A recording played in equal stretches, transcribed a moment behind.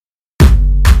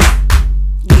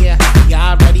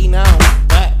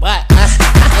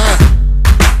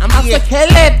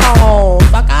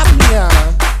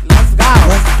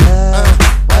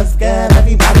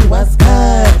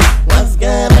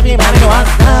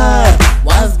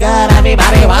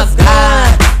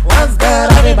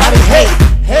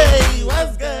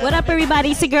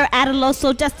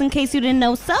Cataloso, just in case you didn't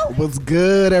know so. What's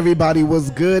good, everybody? What's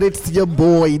good? It's your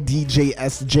boy, DJ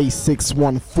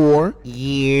SJ614.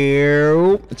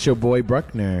 You. It's your boy,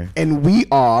 Bruckner. And we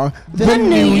are The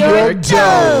New York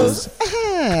Joes.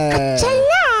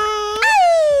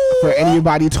 For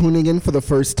anybody tuning in for the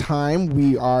first time,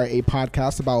 we are a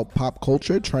podcast about pop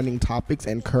culture, trending topics,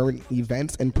 and current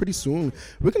events. And pretty soon,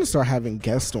 we're going to start having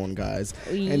guests on, guys.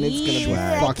 And it's going to be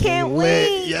fucking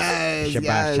lit. Yes,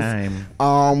 Shabbat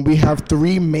time. We have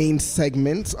three main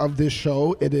segments of this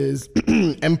show. It is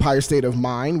Empire State of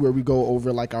Mind, where we go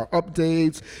over like our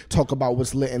updates, talk about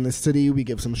what's lit in the city. We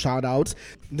give some shout outs.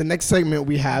 The next segment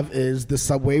we have is the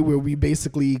subway, where we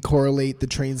basically correlate the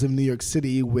trains of New York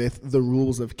City with the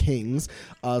rules of kings.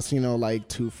 So, you know, like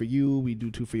 2 for you, we do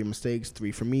 2 for your mistakes,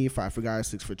 3 for me, 5 for guys,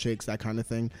 6 for chicks, that kind of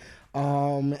thing.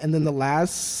 And then the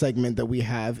last segment that we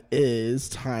have is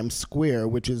Times Square,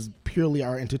 which is purely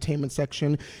our entertainment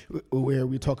section, where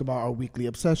we talk about our weekly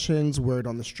obsessions, word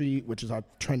on the street, which is our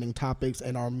trending topics,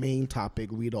 and our main topic,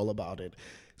 read all about it.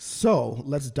 So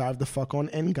let's dive the fuck on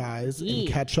in, guys, and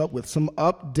catch up with some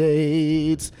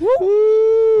updates.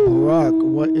 Brock,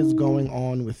 what is going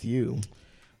on with you?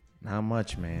 Not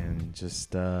much, man.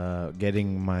 Just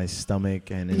getting my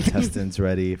stomach and intestines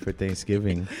ready for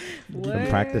Thanksgiving. I'm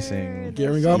practicing.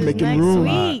 Gearing up, making room.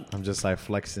 I'm just like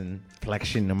flexing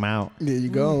them out. There you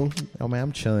go. Oh, man,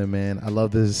 I'm chilling, man. I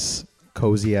love this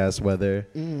cozy ass weather.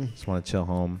 Just want to chill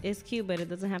home. It's cute, but it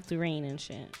doesn't have to rain and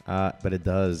shit. But it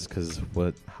does, because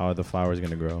how are the flowers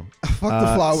going to grow? Fuck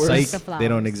the flowers. Psych, they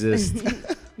don't exist.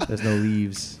 There's no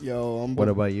leaves. Yo, what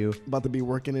about you? About to be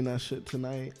working in that shit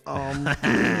tonight.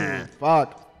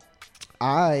 Fuck.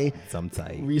 I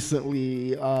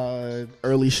recently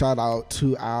early shout out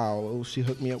to Al. She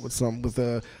hooked me up with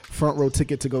a front row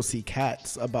ticket to go see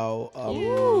Cats about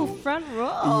front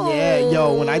row. Yeah,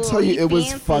 yo, when I tell you it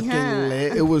was fancy, fucking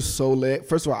lit. It was so lit.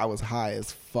 First of all, I was high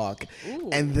as fuck.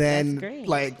 And then that's great.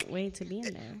 like way to be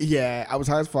in there. Yeah, I was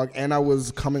high as fuck, and I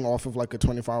was coming off of like a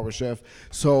 24-hour shift.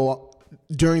 So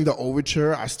during the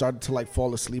overture, I started to like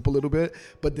fall asleep a little bit,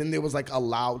 but then there was like a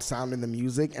loud sound in the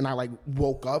music, and I like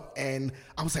woke up and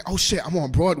I was like, oh shit, I'm on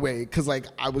Broadway, because like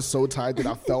I was so tired that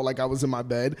I felt like I was in my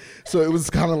bed. So it was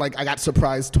kind of like I got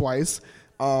surprised twice.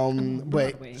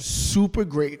 But super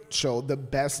great show. The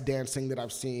best dancing that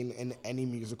I've seen in any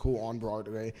musical on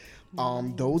Broadway.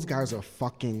 Those guys are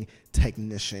fucking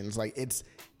technicians. Like, it's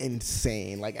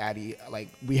insane. Like, Addie, like,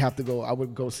 we have to go. I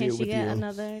would go see it with you. Can she get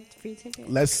another free ticket?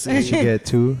 Let's see. Can she get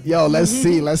 2? Yo, let's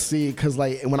see. Because,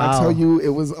 like, when I tell you it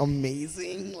was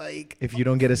amazing, like. If you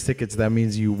don't get us tickets, that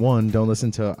means you, 1, don't listen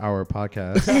to our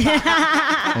podcast.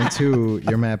 And 2,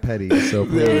 you're mad petty. So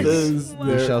please, there it is.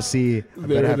 We shall see. I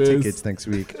better have tickets next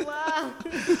week.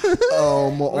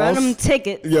 Run them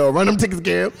tickets. Yo, run them tickets,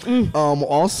 Gab.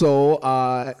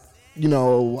 Also, you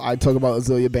know, I talk about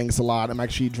Azealia Banks a lot. I'm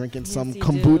actually drinking some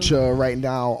kombucha right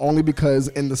now, only because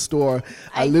in the store,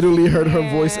 I literally heard her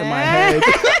voice in my head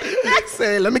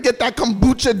say, let me get that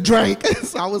kombucha drink.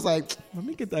 So I was like, let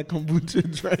me get that kombucha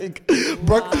drink.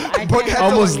 Brooke had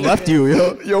almost left you,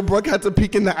 yo. Yo, Brooke had to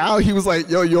peek in the aisle. He was like,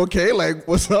 yo, you okay? Like,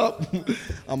 what's up?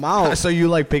 I'm out. So you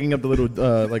like picking up the little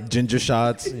like ginger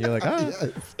shots. And you're like,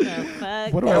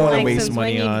 what do I want to waste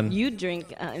money on? You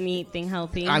drink anything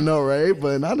healthy. I know, right?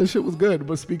 But now this shit was good.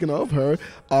 But speaking of her,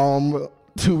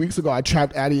 2 weeks ago, I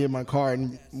trapped Addie in my car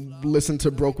and listened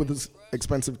to Broke with His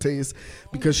Expensive Taste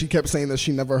because she kept saying that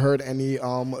she never heard any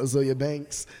Azealia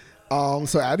Banks.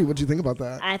 So Addie, what do you think about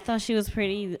that? I thought she was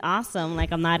pretty awesome.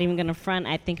 Like, I'm not even gonna front.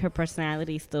 I think her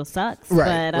personality still sucks.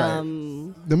 Right, but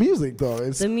the music though,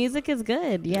 the music is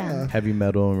good. Yeah. Heavy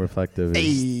metal and reflective.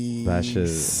 That shit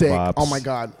sick. bops. Oh my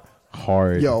god,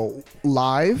 hard. Yo,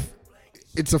 live,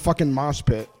 it's a fucking mosh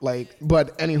pit. Like,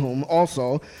 but anywho,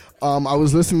 also, I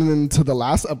was listening to the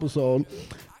last episode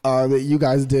that you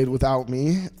guys did without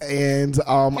me, and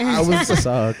I was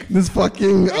this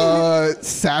fucking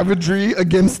savagery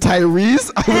against Tyrese.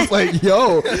 I was like,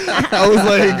 yo, I was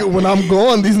like, when I'm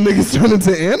gone, these niggas turn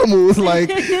into animals.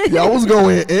 Like, y'all was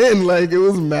going in, like, it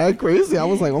was mad crazy. I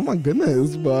was like, oh my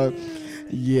goodness, but.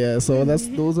 Yeah, so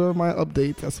those are my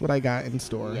updates. That's what I got in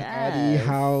store. Yes. Addie,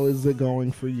 how is it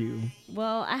going for you?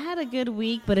 Well, I had a good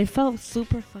week, but it felt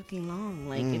super fucking long.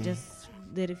 Like, it just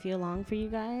did it feel long for you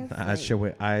guys? I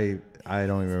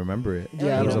don't even remember it.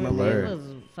 Yeah, it was a blur. It was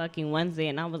fucking Wednesday,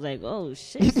 and I was like, oh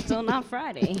shit, still not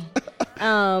Friday.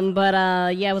 But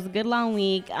yeah, it was a good long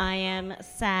week. I am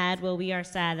sad. Well, we are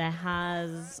sad that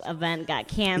Haas event got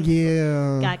canceled.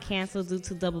 Yeah, got canceled due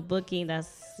to double booking.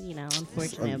 That's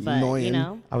unfortunate, but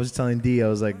annoying. I was telling D, I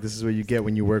was like, this is what you get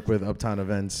when you work with Uptown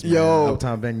events. Man. Yo.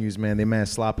 Uptown venues, man, they mad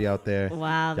sloppy out there.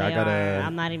 Wow, they are.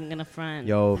 I'm not even gonna front.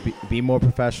 Yo, be more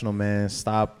professional, man.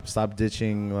 Stop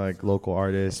ditching like local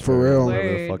artists. For real.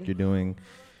 Whatever the fuck you're doing.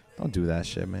 Don't do that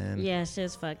shit, man. Yeah,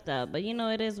 shit's fucked up. But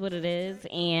it is what it is.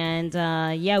 And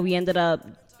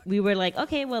we were like,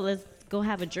 okay, well, let's go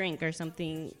have a drink or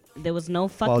something. There was no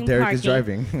fucking While Derek parking. is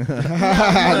driving.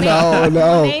 No.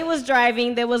 Monet was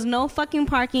driving. There was no fucking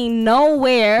parking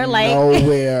nowhere.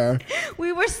 Nowhere.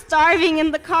 We were starving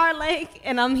in the car,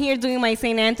 and I'm here doing my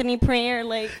St. Anthony prayer,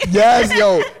 Yes,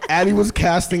 yo. Addie was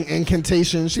casting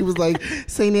incantation. She was like,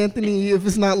 St. Anthony, if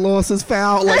it's not lost, it's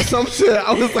found. Like some shit.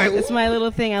 I was like, it's my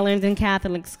little thing I learned in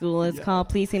Catholic school. It's called,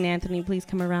 please, St. Anthony, please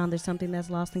come around. There's something that's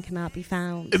lost and cannot be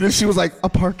found. And then she was like, a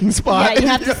parking spot. Yeah, you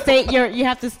have to state you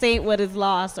have to state what is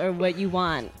lost or what you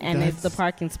want, and it's the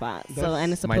parking spot. So,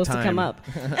 and it's supposed to come up.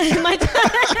 My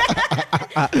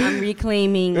time. I'm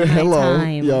reclaiming my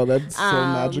time. Yo, that's so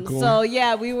magical. So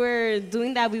yeah, we were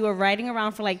doing that. We were riding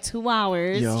around for 2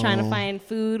 hours trying to find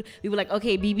food. We were like,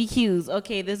 okay, BBQs,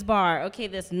 okay, this bar, okay,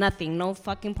 there's nothing, no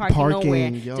fucking parking nowhere.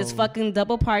 Yo. Just fucking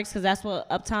double parks, because that's what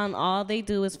Uptown, all they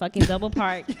do is fucking double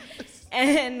park.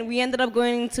 And we ended up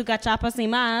going to Cachapas y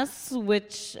Mas,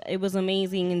 which it was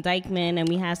amazing in Dykeman, and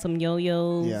we had some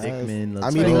yo-yos. Yes. Dykeman,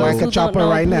 I'm eating my cachapa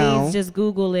right now. Just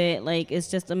Google it. It's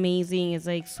just amazing. It's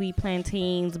like sweet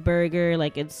plantains, burger.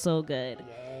 It's so good. Yes.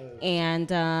 And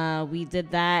we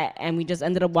did that, and we just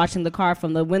ended up watching the car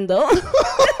from the window.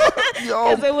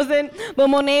 Because it wasn't, but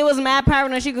Monet was mad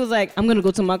paranoid. She was like, I'm gonna go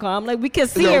to my car. I'm like, we can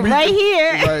see it right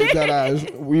here. Right, that eyes.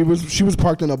 She was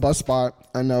parked in a bus spot,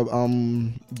 and the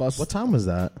bus. What time was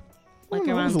that?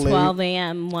 Around 12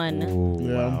 a.m. 1. Ooh,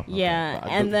 Yeah. Wow. Yeah,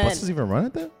 Okay. and then buses even run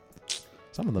at that?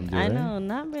 Some of them do. I right? know,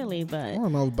 not really, but I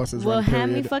don't know if buses what run, had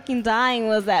me period. fucking dying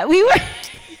was that we were.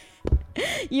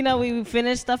 We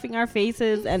finished stuffing our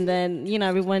faces, and then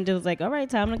everyone just was like, all right,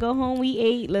 time to go home. We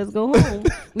ate, let's go home.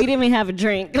 We didn't even have a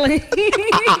drink. We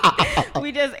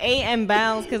just ate and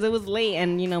bounced because it was late,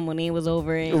 and Monet was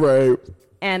over it. Right.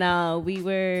 And we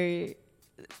were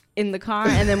in the car,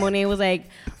 and then Monet was like,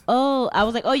 I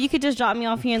was like, you could just drop me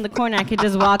off here in the corner. I could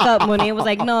just walk up. Monet was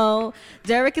like, no,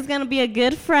 Derek is going to be a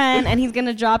good friend, and he's going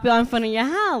to drop you off in front of your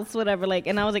house, whatever.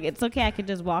 And I was like, it's okay. I could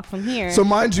just walk from here. So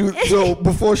mind you,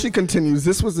 before she continues,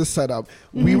 this was the setup.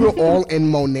 We were all in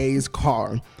Monet's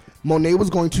car. Monet was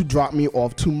going to drop me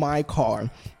off to my car.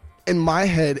 In my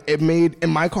head,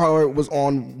 and my car was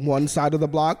on one side of the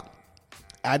block.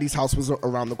 Addie's house was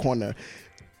around the corner.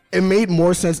 It made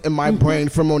more sense in my brain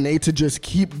for Monet to just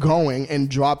keep going and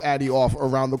drop Addie off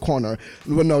around the corner.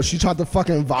 But no, she tried to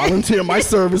fucking volunteer my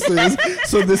services.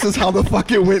 So this is how the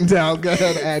fuck it went down. Go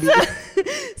ahead, Addie.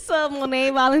 So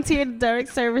Monet volunteered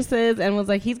Derek's services and was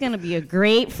like, he's going to be a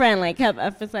great friend. Kept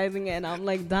emphasizing it. And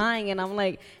I'm dying. And I'm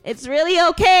like, it's really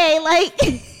okay.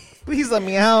 Please let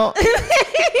me out.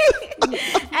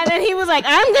 And then he was like,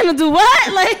 I'm going to do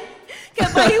what?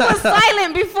 But he was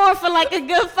silent before for a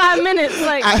good 5 minutes.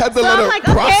 I had to let her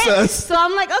process. Okay. So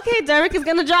I'm like, okay, Derek is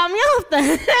gonna drop me off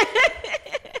then.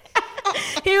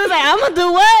 He was like, I'm gonna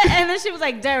do what? And then she was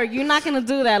like, Derek, you're not gonna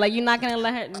do that. You're not gonna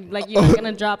let her. You're not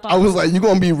gonna drop off. I was like, you're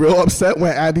gonna be real upset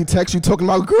when Addie texts you talking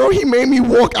about, girl, he made me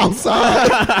walk outside.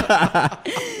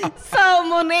 So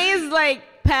Monet is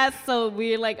past. So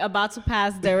we're about to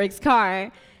pass Derek's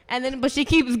car, and then but she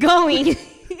keeps going.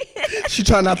 She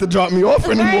tried not to drop me off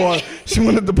anymore. Right. She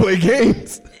wanted to play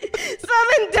games. So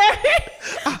then Derek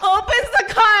opens the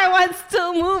car while it's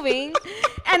still moving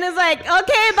and is like,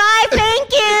 okay, bye,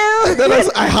 thank you. And then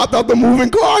I hopped out the moving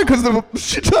car because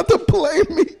she tried to play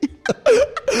me.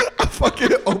 I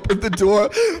fucking opened the door.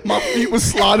 My feet was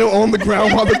sliding on the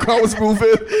ground while the car was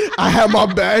moving. I had my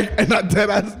bag and I dead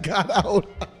ass got out.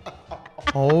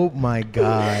 Oh my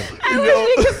God. I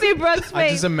wish you could see Brooke's face. I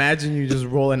just imagine you just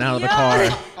rolling out of the car.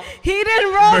 He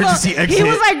didn't roll. Emergency exit. He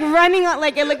was running on,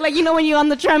 it looked like, when you're on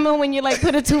the treadmill when you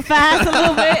put it too fast a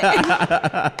little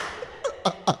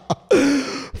bit.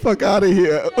 Fuck out of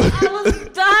here. I was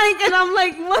dying and I'm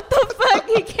like, what the fuck?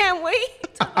 He can't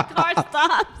wait till the car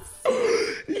stops.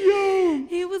 Yo.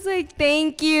 He was like,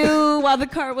 thank you, while the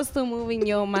car was still moving.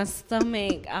 Yo, my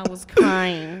stomach, I was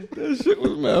crying. That shit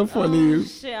was mad funny. Oh,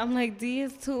 shit, I'm like, D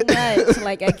is too much.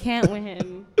 I can't with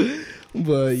him.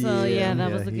 But So, yeah.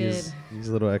 that was a good. He's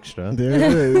a little extra. There it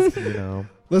is. You know.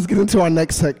 Let's get into our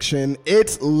next section.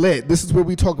 It's lit. This is where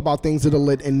we talk about things that are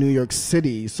lit in New York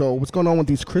City. So what's going on with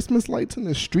these Christmas lights in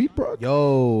the street, bro?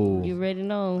 Yo. You already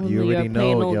know. You New already York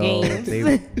playing know, no yo.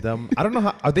 games. I don't know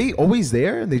how. Are they always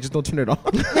there and they just don't turn it on?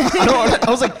 I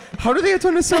was like, how do they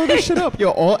turn this shit up?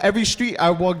 Yo, every street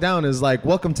I walk down is like,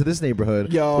 welcome to this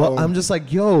neighborhood. Yo. Well, I'm just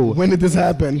like, yo. When did this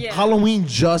happen? Yeah. Halloween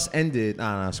just ended.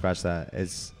 Nah, scratch that.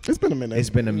 It's been a minute. It's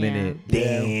been a minute. Yeah.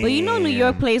 Damn. But you know, New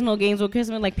York plays no games with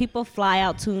Christmas. Like people fly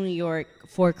out to New York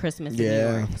for Christmas. In New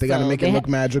York. They got to make it look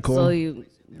magical. So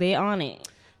they on it.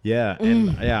 Yeah,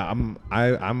 and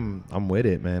I'm with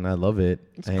it, man. I love it.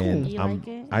 It's and cool. You I'm, like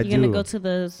it? I you do. gonna go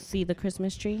to see the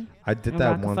Christmas tree? I did in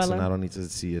that once, Rockefeller? and I don't need to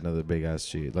see another big ass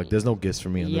tree. Like, there's no gifts for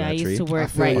me under Yeah, I that tree. used to work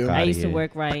feel right. you. I used to Outta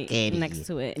work right here. next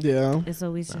to it. Yeah. It's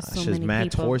always just It's so just many mad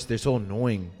people. tourists. They're so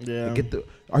annoying. Yeah. They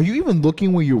are you even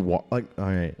looking where you walk? Like, all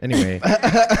right. Anyway,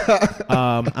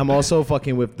 I'm also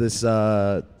fucking with this.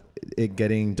 It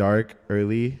getting dark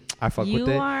early. I fuck You with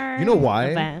it. are You know a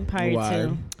why? vampire Why?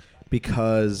 too.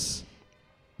 Because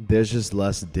there's just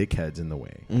less dickheads in the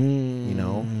way. You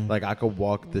know, like I could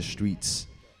walk the streets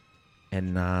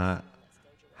and not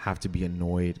have to be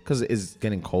annoyed because it's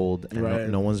getting cold and Right.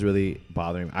 no one's really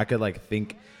bothering me. I could like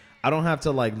think. I don't have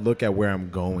to like look at where I'm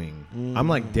going. I'm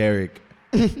like Derek.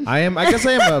 I guess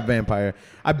I am a vampire.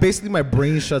 My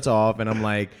brain shuts off and I'm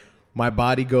like, my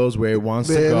body goes where it wants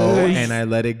to go Yes. and I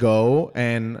let it go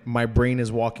and my brain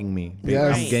is walking me.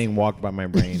 Yes. I'm getting walked by my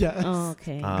brain. Yes. Oh,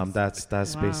 okay. That's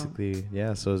Wow. basically,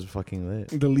 yeah, so it's fucking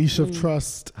lit. The leash of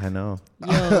trust. I know.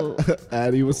 Yo,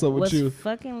 Addie, what's up with what's you?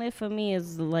 fucking lit for me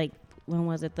is like, when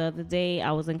was it? The other day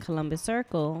I was in Columbus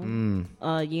Circle.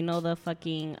 You know the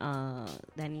fucking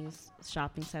Denny's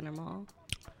shopping center mall.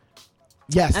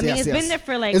 Yes, I mean, yes, it's yes. been there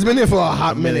for like It's been there for a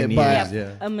hot A million minute, but years,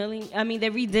 yeah. a million. I mean, they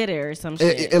redid it or some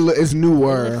shit. it's It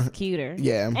newer. looks cuter.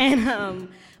 Yeah. And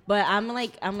but I'm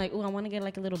like, oh, I want to get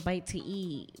like a little bite to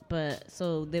eat. But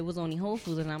so there was only Whole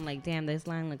Foods, and I'm like, damn, this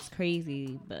line looks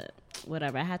crazy. But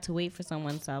whatever. I had to wait for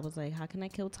someone, so I was like, how can I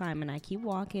kill time? And I keep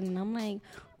walking, and I'm like,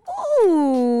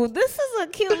 ooh, this is a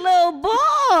cute little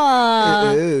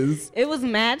bar. It is. It was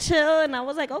mad chill, and I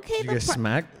was like, okay, You get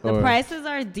smacked? the or- prices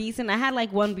are decent. I had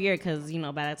like one beer because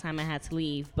by the time I had to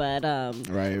leave, but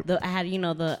Right. I had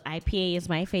the IPA is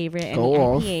my favorite and Go the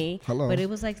off. IPA. Hello. But it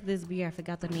was like this beer. I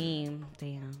forgot the name.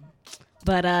 Damn.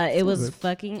 But it was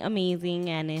fucking amazing,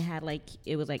 and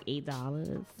it was like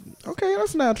 $8, Okay,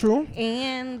 that's natural.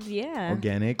 and yeah.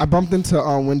 Organic. I bumped into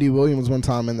Wendy Williams one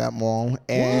time in that mall,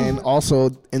 and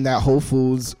also in that Whole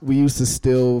Foods. We used to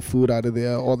steal food out of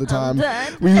there all the time.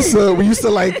 done. We used to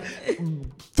like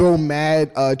throw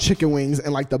mad chicken wings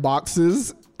in like the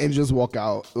boxes and just walk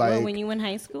out. Like, when you were in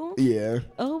high school? yeah,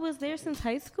 Oh, it was there since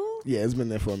high school? yeah, it's been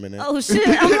there for a minute. Oh shit!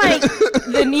 I'm like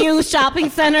the new shopping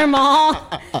center mall.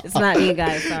 It's not you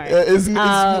guys. Sorry. It's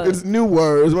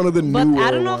newer. It's one of the But newer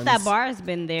I don't know if that ones. bar has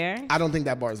been there. I don't think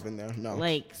that bar's been there. No.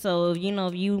 Like, so, if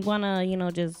you want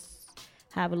to, just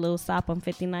have a little stop on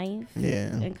 59th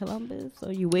Yeah. in Columbus. So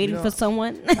you waiting You know, for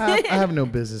someone? I have no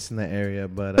business in the area,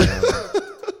 but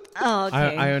Oh,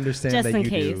 okay. I understand Just that in you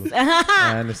case. do.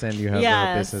 I understand you have no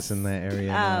Yes. business in that area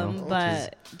now.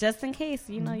 But just in case,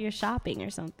 you're shopping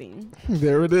or something.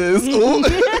 There it is. Ooh.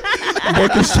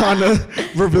 Beck is trying to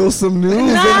reveal some news in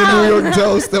the New York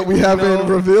Dose that we haven't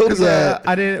revealed 'Cause, yet.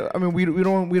 I didn't. I mean, we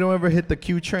don't ever hit the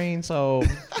Q train, so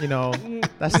that's We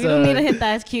the don't need to hit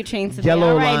that cute chain today.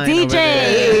 yellow All right, line over DJ.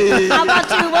 there. How about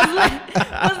you?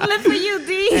 What's lit for you,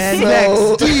 D?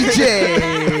 So,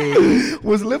 DJ.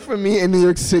 What's lit for me in New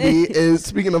York City is,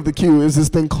 speaking of the Q, is this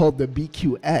thing called the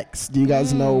BQX. Do you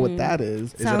guys know what that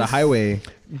is? Is it a highway?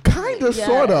 Kind of, Yes.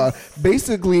 sorta.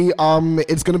 Basically,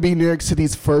 it's gonna be New York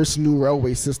City's first new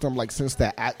railway system, like since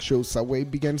the actual subway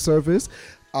began service.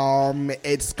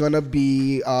 It's gonna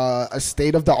be a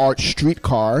state-of-the-art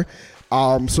streetcar.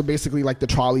 So basically, like the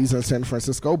trolleys in San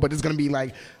Francisco, but it's gonna be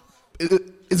like.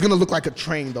 It's gonna look like a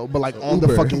train though, but like on the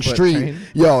Uber, fucking but street. train?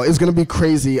 Yo, it's gonna be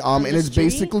crazy. And the it's street?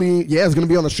 basically it's gonna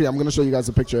be on the street. I'm gonna show you guys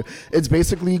a picture. It's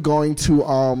basically going to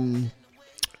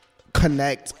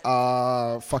connect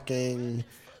fucking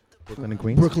Brooklyn and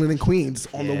Queens. Brooklyn and Queens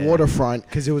on the Yeah. waterfront.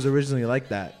 Because it was originally like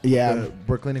that. Yeah. The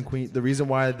Brooklyn and Queens. The reason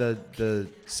why the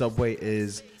subway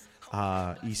is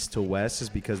east to west is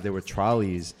because there were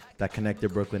trolleys that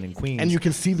connected Brooklyn and Queens. And you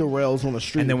can see the rails on the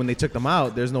street. And then when they took them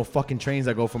out, there's no fucking trains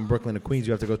that go from Brooklyn to Queens.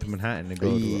 You have to go through Manhattan to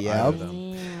go to either Yep. of them.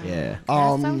 Yeah.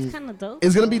 That sounds kind of dope.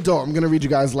 It's gonna be dope. I'm gonna read you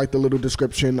guys like the little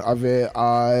description of it.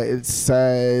 It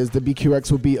says the BQX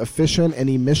will be efficient and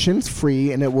emissions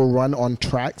free, and it will run on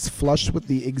tracks flush with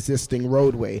the existing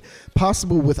roadway,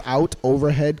 possible without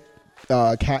overhead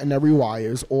catenary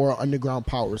wires or underground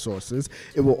power sources.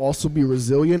 It will also be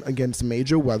resilient against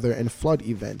major weather and flood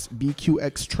events.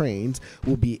 BQX trains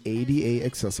will be ADA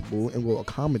accessible and will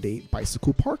accommodate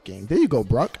bicycle parking. There you go,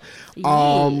 Bruck.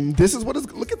 This is what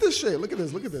is. Look at this shit. Look at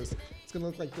this. It's gonna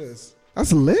look like this.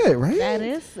 That's lit, right? That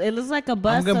is. It looks like a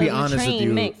bus. I'm gonna be and honest with train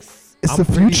you. mix. It's I'm the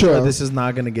pretty future. sure this is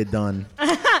not gonna get done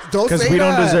Don't because say we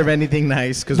that. don't deserve anything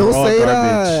nice. Because Don't we're all say garbage.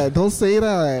 that. Don't say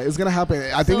that. It's gonna happen.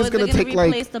 I think So it's gonna is it take like.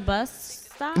 replace the bus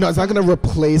stop? No, it's not gonna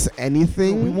replace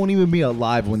anything. We won't even be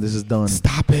alive when this is done.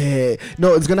 Stop it.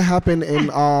 No, it's gonna happen in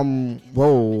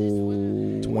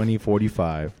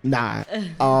 2045. Nah.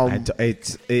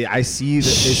 I see that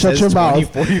it Shut says your mouth.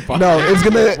 2045. No, it's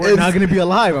gonna. We're not gonna be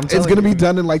alive. I'm telling It's gonna you. be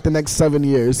done in like the next 7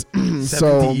 years. 70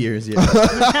 so years. Yeah.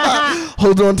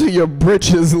 hold on to your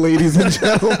britches, ladies and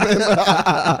gentlemen.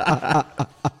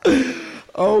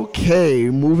 Okay,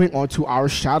 moving on to our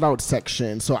shout out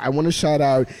section. So I want to shout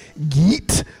out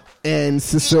Geet and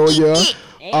Cecilia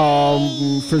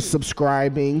for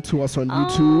subscribing to us on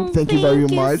YouTube. Thank you very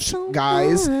much. so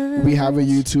Guys, we have a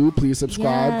YouTube. Please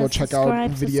subscribe. Go check out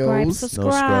videos.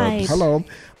 Subscribe. Hello.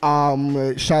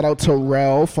 Shout out to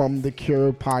Rel from the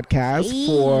Cure podcast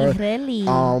for really?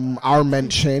 our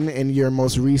mention in your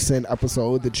most recent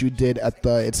episode that you did at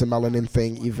the It's a Melanin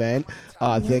Thing event.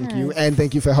 Thank you. And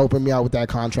thank you for helping me out with that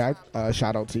contract.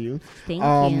 Shout out to you. Thank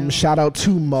you. Shout out to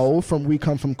Mo from We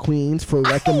Come From Queens for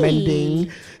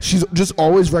recommending. She's just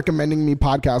always recommending me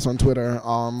podcasts on Twitter.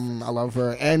 I love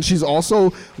her. And she's also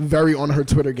very on her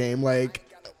Twitter game. Like,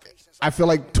 I feel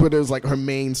like Twitter is like her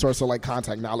main source of like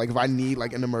contact now. Like if I need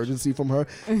like an emergency from her,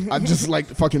 I just like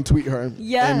fucking tweet her.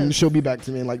 Yes. And she'll be back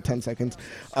to me in like 10 seconds.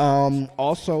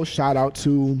 Also shout out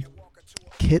to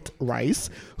Kit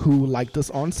Rice, who liked us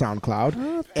on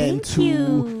SoundCloud. And to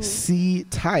you. C.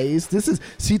 Tice.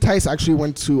 C. Tice actually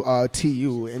went to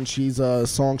TU and she's a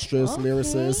songstress,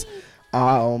 lyricist.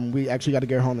 We actually got to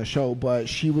get her on the show, but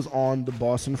she was on the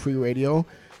Boston Free Radio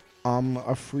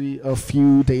a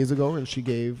few days ago, and she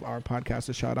gave our podcast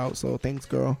a shout out. So thanks,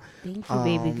 girl. Thank you,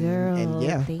 baby girl. And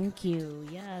yeah. Thank you.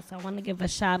 Yes, I want to give a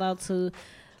shout out to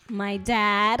my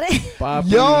dad.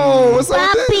 Papi. Yo, what's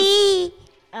up with this?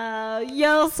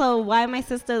 Papi. So why my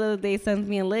sister the other day sends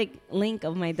me a link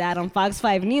of my dad on Fox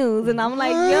 5 News, and I'm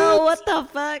like, yo, what the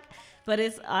fuck? But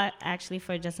it's actually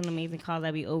for just an amazing cause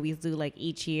that we always do like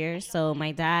each year. So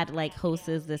my dad like hosts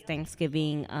this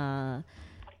Thanksgiving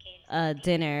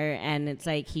dinner, and it's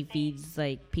like he feeds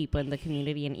like people in the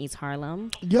community in East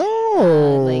Harlem.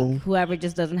 Yo, Like whoever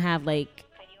just doesn't have like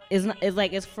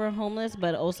it's for homeless,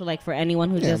 but also like for anyone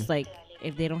who just like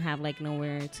if they don't have like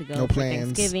nowhere to go for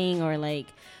plans. Thanksgiving or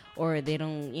they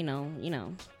don't you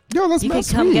know Yo, that's you not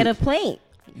can come sweet. get a plate.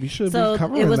 We should So be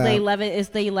covering it was that. it's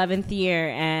the 11th year,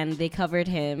 and they covered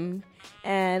him,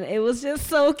 and it was just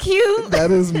so cute.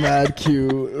 That is mad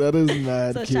cute. That is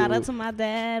mad So cute. shout out to my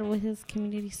dad with his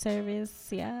community service.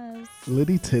 Yes,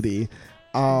 Liddy Titty.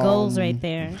 goals right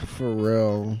there. For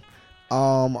real.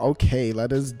 Okay,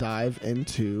 let us dive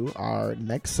into our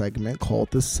next segment called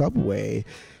the Subway.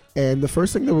 And the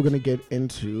first thing that we're going to get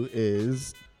into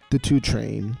is the 2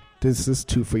 Train. This is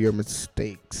 2 for your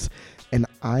mistakes. And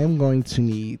I am going to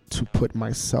need to put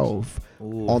myself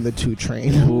on the 2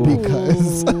 Train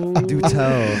because Do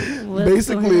tell. What's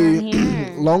basically, going on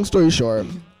here? long story short,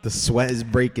 The sweat is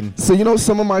breaking. so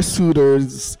some of my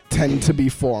suitors tend to be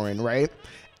foreign, right?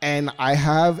 And I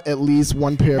have at least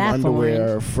one pair of That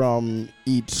underwear from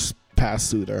each past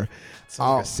suitor.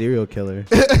 Sounds like a serial killer.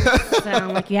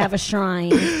 Sound like you have a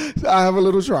shrine. I have a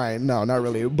little shrine. No, not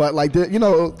really. But like,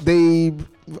 they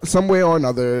some way or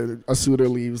another, a suitor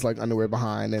leaves like underwear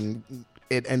behind, and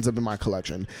it ends up in my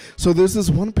collection. So there's this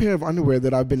one pair of underwear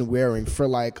that I've been wearing for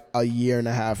like a year and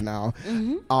a half now.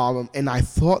 And I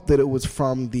thought that it was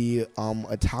from the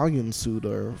Italian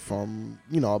suitor from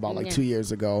about like 2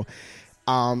 years ago.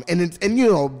 And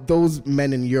those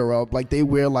men in Europe, like they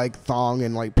wear like thong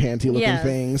and like panty looking Yes.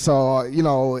 things. So,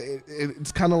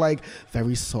 it's kind of like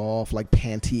very soft, like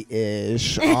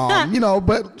panty-ish,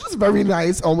 but just very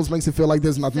nice. Almost makes it feel like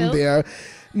there's nothing Silk? there.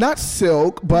 Not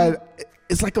silk, but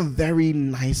it's like a very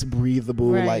nice,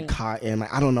 breathable, Right. like cotton.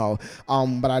 Like, I don't know.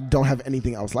 But I don't have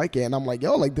anything else like it. And I'm like,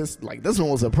 yo, this one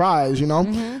was a surprise,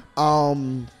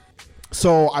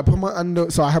 So I put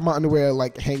I have my underwear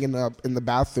like hanging up in the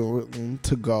bathroom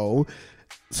to go,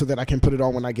 so that I can put it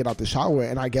on when I get out the shower.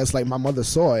 And I guess like my mother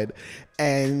saw it,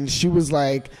 and she was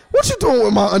like, "What you doing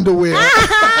with my underwear?"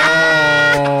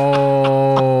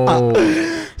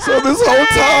 So this whole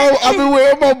time I've been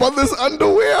wearing my mother's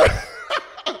underwear.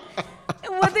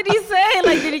 What did he say?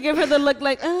 Like, did he give her the look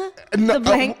like, No, the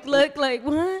blank look like,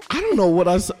 what? I don't know what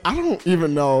I don't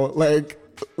even know. Like,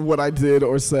 what I did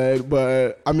or said,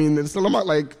 but I mean, it's not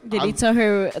like. Did you tell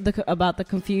her about the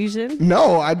confusion?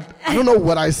 No, I don't know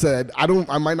what I said. I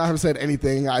might not have said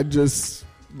anything.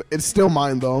 It's still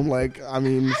mine though. Like, I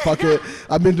mean, fuck it.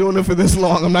 I've been doing it for this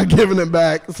long. I'm not giving it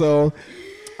back. So,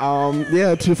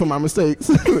 yeah, 2 for my mistakes.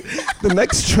 The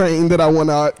next train that I want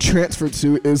to transfer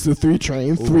to is the 3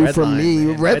 train. 3 red from line, me.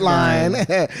 man. Red line.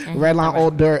 Red line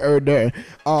all there.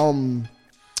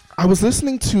 I was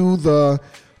listening to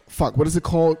what is it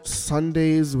called?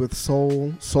 Sundays with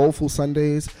Soulful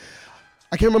Sundays.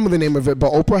 I can't remember the name of it,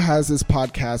 but Oprah has this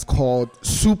podcast called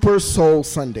Super Soul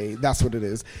Sunday. That's what it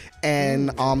is.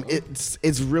 And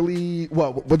it's really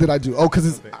what did I do? Oh,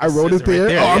 because I wrote it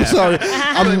there. Oh, I'm sorry.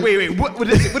 I'm like, wait, what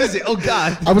is it? What is it? Oh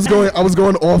God. I was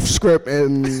going off script,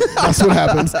 and that's what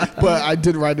happens. But I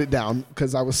did write it down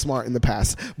because I was smart in the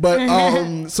past. But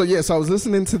so I was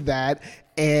listening to that,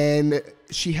 and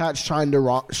she had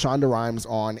Shonda Rhimes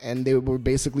on, and they were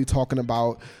basically talking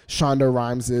about Shonda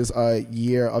Rhimes'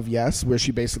 year of yes, where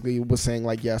she basically was saying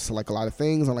like yes to like a lot of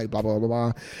things and like blah blah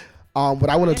blah blah. What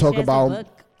I want to talk about,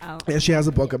 and she has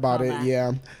a book about it,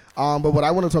 yeah. But what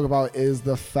I want to talk about is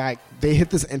the fact they hit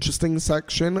this interesting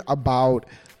section about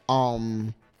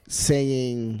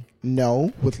saying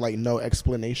no with like no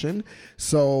explanation.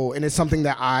 So, and it's something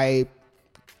that I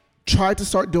tried to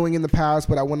start doing in the past,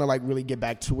 but I want to like really get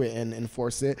back to it and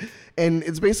enforce it. And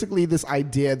it's basically this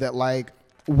idea that like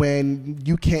when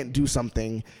you can't do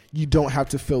something, you don't have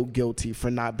to feel guilty for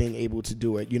not being able to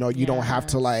do it. You know, you don't have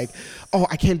to like, oh,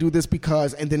 I can't do this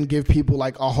because, and then give people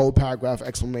like a whole paragraph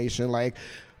explanation. Like,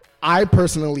 I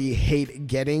personally hate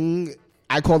getting,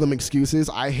 I call them excuses.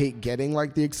 I hate getting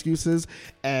like the excuses,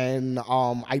 and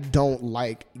I don't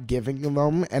like giving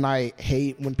them, and I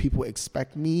hate when people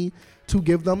expect me to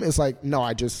give them. It's like, no,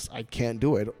 I can't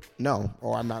do it. No,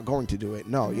 or I'm not going to do it.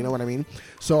 No, you know what I mean?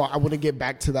 So I want to get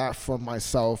back to that for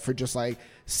myself, for just like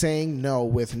saying no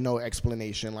with no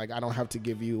explanation. Like, I don't have to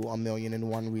give you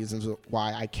 1,000,001 reasons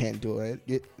why I can't do it.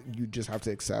 You just have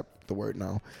to accept the word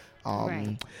no.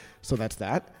 Right. So that's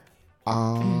that.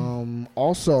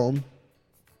 Also,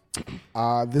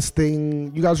 this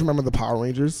thing, you guys remember the Power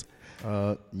Rangers?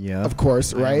 Yeah. Of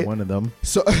course, right? One of them.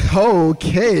 So,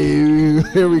 okay,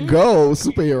 here we go,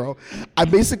 superhero. I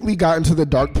basically got into the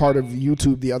dark part of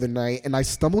YouTube the other night, and I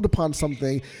stumbled upon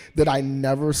something that I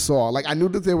never saw. Like, I knew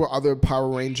that there were other Power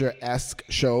Ranger-esque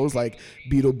shows, like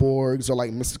Beetleborgs or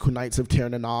like Mystical Knights of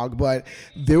Tir-na-Nog, but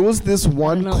there was this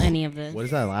one. I don't know any of this. What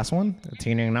is that last one?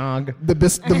 Tir-na-Nog. The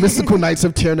Mystical Knights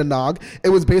of Tir-na-Nog. It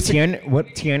was basically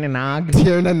Tir-na-Nog?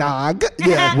 Tir-na-Nog.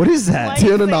 Yeah. What is that?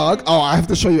 Tir-na-Nog. Oh, I have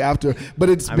to show you after. But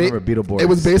it's I remember Beetleborgs. It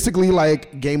was basically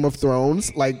like Game of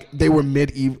Thrones. Like, they were in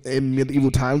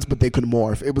medieval times, but they could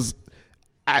morph. It was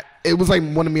like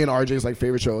one of me and RJ's like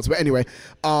favorite shows. But anyway,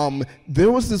 there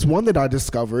was this one that I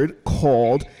discovered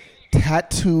called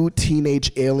Tattooed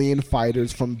Teenage Alien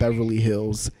Fighters from Beverly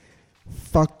Hills.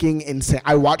 Fucking insane.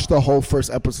 I watched the whole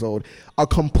first episode. A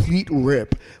complete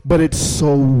rip, but it's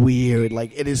so weird.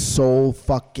 Like, it is so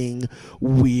fucking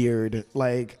weird.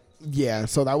 Like, yeah,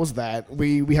 so that was that.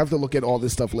 We have to look at all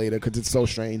this stuff later because it's so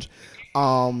strange.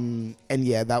 And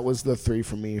yeah, that was the 3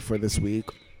 for me for this week.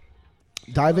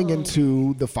 Diving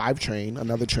into the 5 train,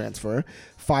 another transfer.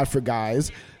 5 for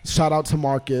guys. Shout out to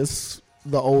Marcus,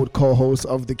 the old co-host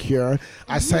of The Cure.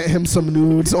 I sent him some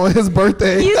nudes on his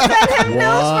birthday. You sent him nudes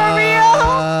for real?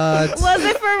 Was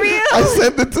it for real? I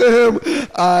sent it to him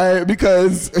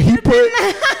because he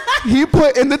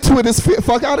put in the Twitter sphere,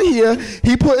 fuck out of here.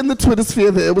 He put in the Twitter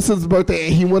sphere that it was his birthday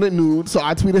and he wanted nudes. So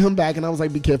I tweeted him back and I was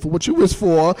like, be careful what you wish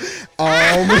for.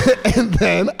 And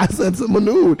then I sent him a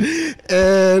nude.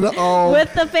 And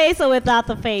with the face or without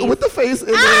the face? With the face in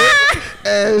it.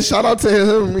 And shout out to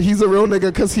him. He's a real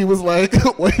nigga because he was like,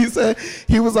 what he said?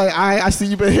 He was like, I see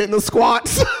you been hitting the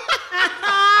squats.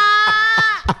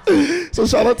 So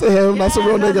shout out to him. That's a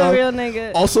real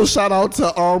nigga. Also shout out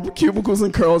to Cubicles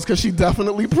and Curls because she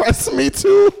definitely pressed me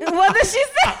too. What did she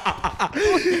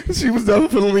say? She was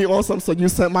definitely awesome. So you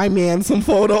sent my man some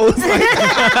photos.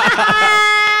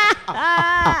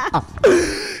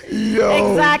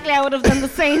 Yo. Exactly, I would have done the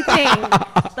same thing.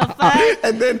 The fuck?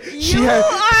 And then you are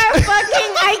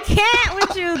fucking. I can't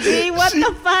with you, G. What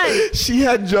the fuck? She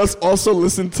had just also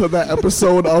listened to that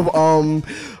episode of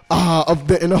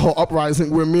the Inner Hole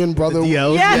Uprising where me and brother. Yeah,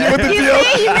 you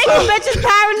see, you make them bitches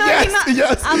paranoid.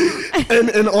 Yes.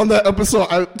 And on that episode,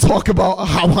 I talk about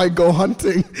how I go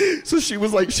hunting. So she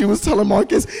was telling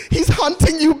Marcus, he's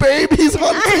hunting you, babe. He's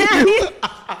hunting you.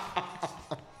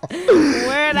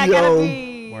 Word, I gotta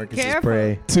be. Marcus's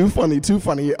prey. Too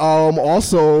funny.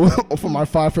 Also, for my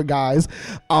 5 for guys,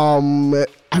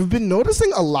 I've been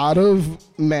noticing a lot of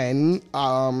men,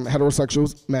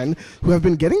 heterosexual men, who have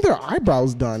been getting their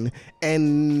eyebrows done,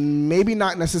 and maybe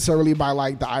not necessarily by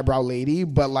like the eyebrow lady,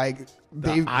 but like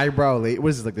The eyebrow lady. What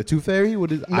is it, like the tooth fairy?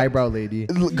 What is eyebrow lady?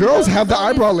 girls have the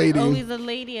eyebrow lady. Always a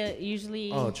lady,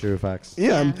 usually. Oh, true facts.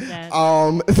 Yeah, Yeah,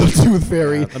 the tooth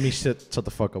fairy. Let me shut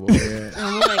the fuck up over here.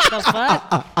 I'm like, the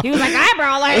fuck? He was like,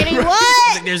 eyebrow lady,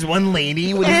 what? There's one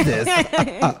lady. What is this?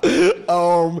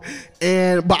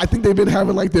 But I think they've been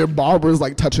having like their barbers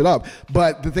like touch it up.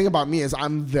 But the thing about me is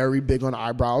I'm very big on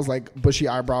eyebrows. Like bushy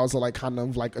eyebrows are like kind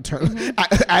of like a turn.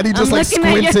 Addie just like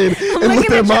squinted and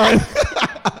looked at mine.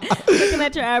 Looking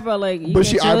at your eyebrow like you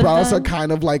Bushy get yours eyebrows done? are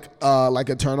kind of like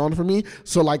a turn on for me.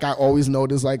 So like I always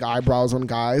notice like eyebrows on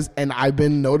guys, and I've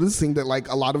been noticing that like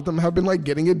a lot of them have been like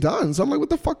getting it done. So I'm like, what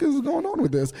the fuck is going on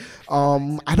with this?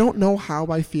 I don't know how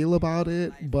I feel about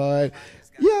it, but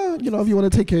yeah, you know, if you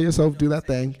want to take care of yourself, do that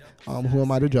thing. Who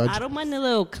am I to judge? I don't mind a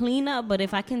little cleanup, but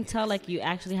if I can tell like you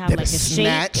actually have That like a is shape,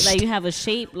 snatched. like you have a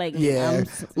shape, like Yeah,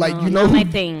 like you know not who, my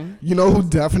thing. You know who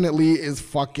definitely is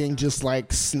fucking just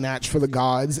like snatch for the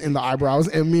gods in the eyebrows,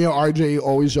 and me and RJ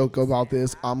always joke about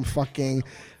this. I'm fucking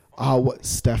what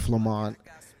Steph Lamont.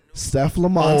 Steph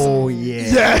Lamont. Oh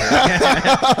yeah.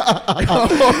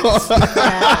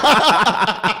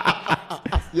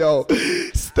 Yo,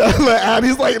 Stella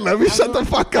Addie's like, let me shut the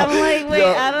fuck up. I'm like, wait,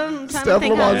 Yo, I'm trying Steph to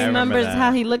think how Lamont- he I remember remembers that.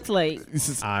 how he looks like. This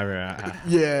is- I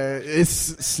yeah, it's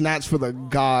snatch for the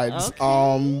gods.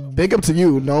 Okay. Big up to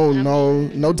you. No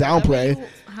downplay.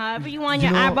 However you want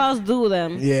your eyebrows, do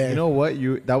them. Yeah. You know what?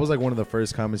 That was like one of the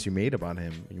first comments you made about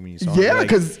him when you saw him. Yeah, You're like-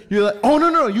 'cause- you're like, oh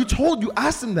no, you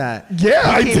asked him that. Yeah,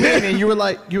 I He came did. in and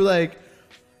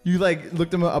you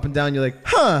looked him up and down. You're like,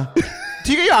 huh?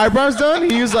 Do you get your eyebrows done?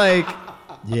 He was like,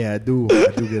 yeah, I do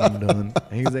get them done.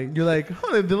 And he was like, you're like,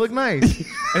 huh? They look nice.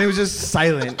 And he was just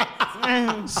silent.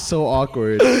 So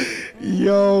awkward.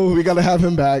 Yo, we gotta have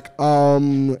him back.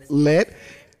 Lit.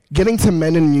 Getting to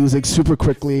men in music super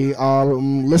quickly.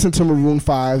 Listen to Maroon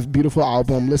 5, beautiful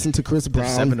album. Listen to Chris Brown.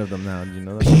 There's 7 of them now. Do you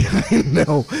know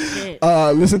that? I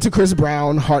know. Listen to Chris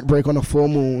Brown, Heartbreak on a Full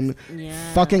Moon. Yeah.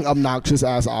 Fucking obnoxious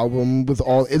ass album with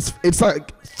all it's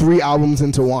like 3 albums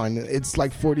into one. It's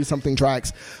like 40 something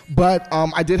tracks. But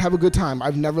I did have a good time.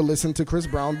 I've never listened to Chris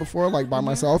Brown before, like by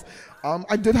myself.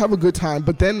 I did have a good time,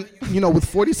 but then with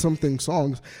 40 something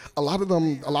songs, a lot of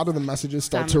the messages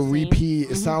start to Sound the same.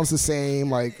 repeat. It sounds the same,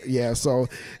 like yeah. So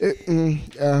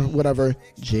whatever.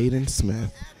 Jaden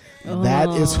Smith, that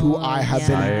is who I have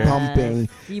been yes. bumping.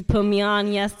 You put me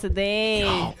on yesterday.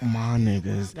 Oh my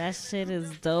niggas. That shit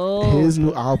is dope. His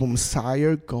new album,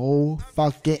 Sire, go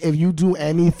fucking. If you do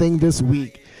anything this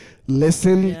week,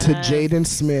 listen to Yes. Jaden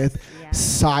Smith, Yes.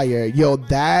 Sire. Yo,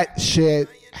 that shit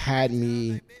had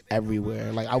me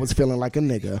everywhere. Like I was feeling like a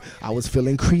nigga. I was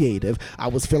feeling creative. I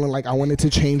was feeling like I wanted to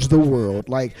change the world.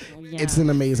 Like it's an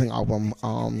amazing album.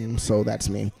 So that's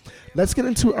me. Let's get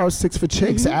into our 6 for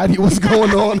Chicks. Addie, what's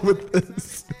going on with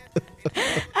this?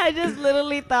 I just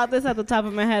literally thought this at the top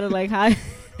of my head of like how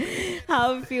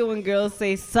I feel when girls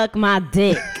say suck my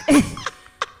dick.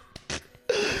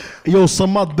 Yo, suck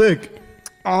my dick.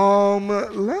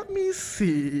 Let me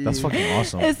see. That's fucking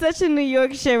awesome. It's such a New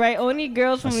York shit, right? Only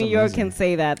girls from That's New York amazing. can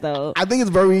say that though. I think it's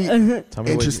very Tell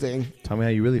me interesting. Tell me how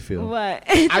you really feel. What?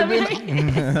 I've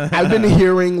been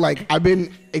hearing like I've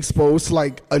been exposed to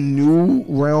like a new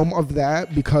realm of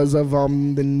that because of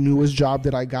the newest job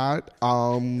that I got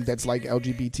that's like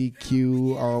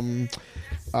LGBTQ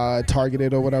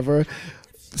targeted or whatever.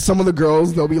 Some of the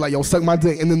girls, they'll be like, yo, suck my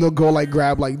dick, and then they'll go like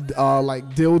grab like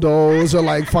dildos or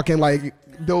like fucking like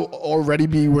they'll already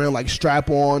be wearing like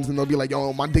strap-ons, and they'll be like,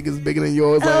 yo, my dick is bigger than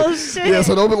yours. Like, Oh, shit. Yeah,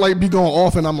 so they'll be like be going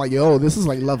off, and I'm like, yo, this is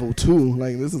like level 2.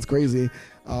 Like this is crazy.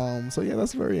 So yeah,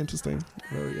 that's very interesting.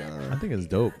 Very I think it's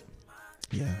dope.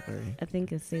 yeah, very. I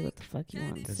think it's say what the fuck you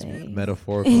want to It's say.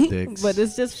 metaphorical dicks. But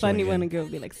it's just funny when a girl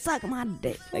be like, suck my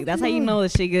dick. Like that's how you know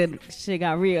that shit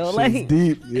got real. Shit's Like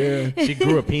deep, yeah. She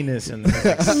grew a penis and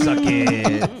like, suck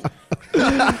it.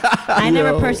 I never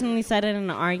Yo. personally said it in an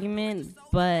argument,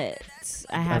 but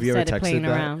I have you ever said it texted playing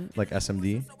that? around. Like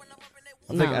SMD?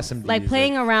 I No. think SMD Like is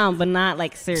playing around, but not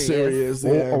like serious. Serious,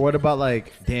 Or, yeah. or what about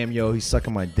like, damn, yo, he's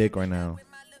sucking my dick right now?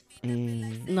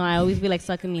 No, I always be like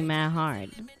sucking me mad hard.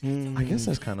 I guess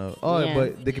that's kind of. Oh, Yeah.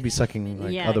 but they could be sucking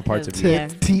like Yeah, other parts of 'cause- you. Yeah.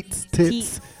 Tits.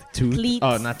 Teeth, Tooth. Cleats.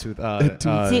 Oh, not tooth.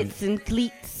 tits and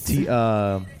cleats.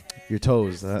 Your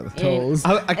toes. Toes.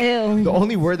 Ew. The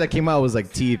only word that came out was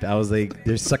like teeth. I was like,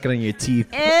 they're sucking on your teeth.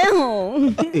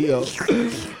 Ew. Yo.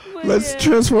 What Let's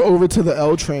transfer over to the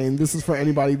L train. This is for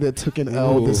anybody that took an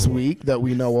L this week that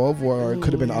we know of, or it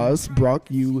could have been us. Brock,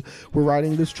 you were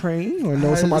riding this train, or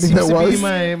know somebody that was?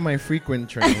 Be my frequent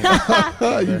train.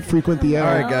 You frequent the L.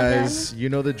 All right, guys, you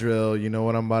know the drill. You know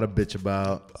what I'm about to bitch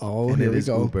about. Oh, and here it we is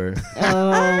go. Uber. Oh.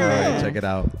 All right, check it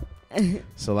out.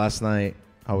 So last night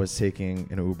I was taking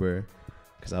an Uber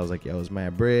because I was like, yo, it's my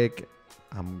break.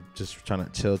 I'm just trying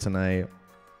to chill tonight.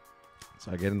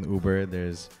 So I get in the Uber.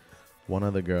 There's one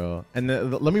other girl. And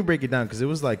let me break it down because it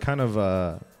was like kind of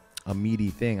a meaty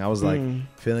thing. I was like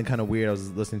feeling kind of weird. I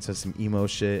was listening to some emo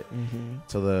shit.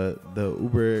 So the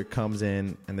Uber comes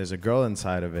in and there's a girl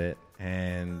inside of it.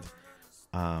 And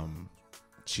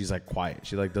she's like quiet.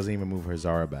 She like doesn't even move her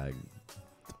Zara bag.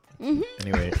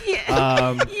 Anyway.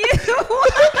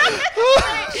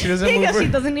 She doesn't move her. She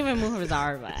doesn't even move her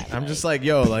Zara bag. I'm just like,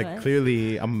 yo, like what?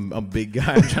 clearly I'm a big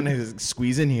guy. I'm trying to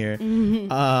squeeze in here.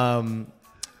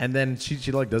 And then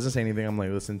she like doesn't say anything. I'm like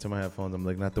listening to my headphones. I'm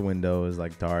looking at the window. It's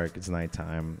like dark. It's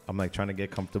nighttime. I'm like trying to get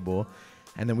comfortable.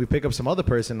 And then we pick up some other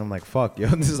person. I'm like, fuck, yo,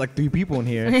 this is like 3 people in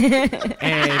here.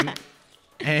 and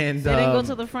They didn't go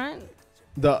to the front?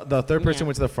 The third person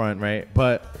went to the front, right?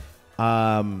 But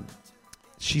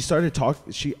she started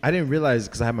talking. I didn't realize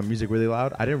because I had my music really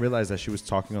loud. I didn't realize that she was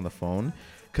talking on the phone.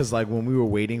 Because like when we were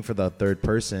waiting for the third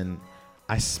person,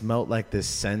 I smelled like this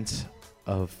scent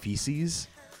of feces.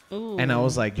 Ooh. And I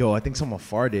was like, yo, I think someone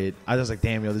farted. I was like,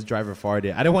 damn, yo, this driver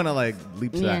farted. I didn't want to like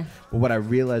leap to that. But what I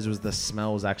realized was the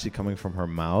smell was actually coming from her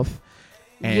mouth.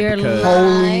 And You're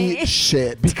holy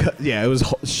shit. Because it was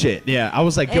shit. Yeah, I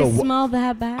was like, yo, it smelled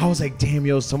that bad. I was like, damn,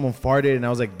 yo, someone farted, and I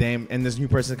was like, damn, and this new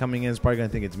person coming in is probably gonna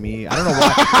think it's me. I don't know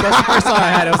why. That's the first thought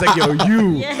I had. I was like, yo,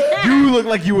 you look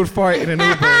like you would fart in an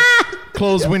Uber,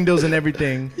 closed windows and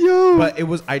everything. Yo. But it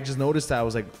was, I just noticed that. I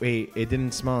was like, wait, it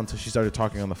didn't smell until she started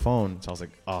talking on the phone. So I was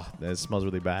like, oh, that smells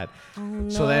really bad. Oh,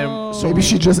 no. So Maybe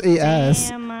she just ate ass.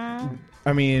 Damn,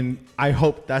 I mean, I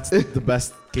hope that's the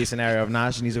best case scenario. If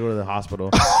not, she needs to go to the hospital.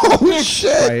 Oh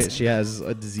shit! Right? She has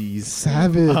a disease.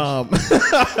 Savage.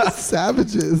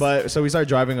 Savages. But so we started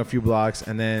driving a few blocks,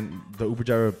 and then the Uber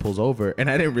driver pulls over,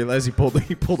 and I didn't realize he pulled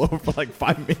over for like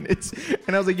 5 minutes,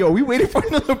 and I was like, "Yo, we waiting for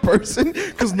another person?"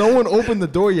 Because no one opened the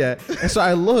door yet, and so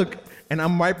I look. And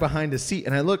I'm right behind the seat,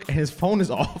 and I look, and his phone is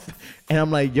off. And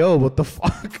I'm like, yo, what the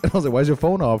fuck? And I was like, why is your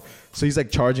phone off? So he's like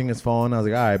charging his phone. I was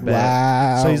like, all right, bet.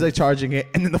 Wow. So he's like charging it,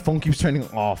 and then the phone keeps turning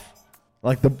off.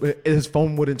 Like his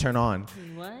phone wouldn't turn on.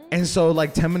 What? And so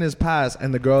like 10 minutes pass,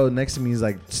 and the girl next to me is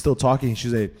like still talking.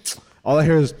 She's like, all I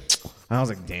hear is, and I was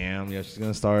like, damn, yeah, she's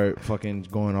gonna start fucking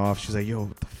going off. She's like, yo,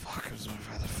 what the fuck?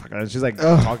 And she's like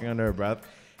talking under her breath.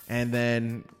 And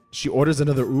then she orders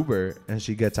another Uber, and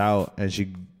she gets out, and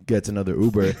she gets another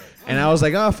Uber. And I was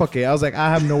like, oh, fuck it. I was like,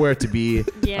 I have nowhere to be.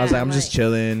 I was like, I'm just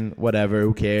chilling, whatever,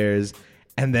 who cares?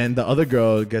 And then the other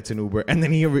girl gets an Uber, and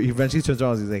then he eventually turns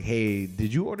around and he's like, hey,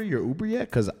 did you order your Uber yet?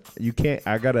 Because you can't,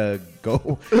 I gotta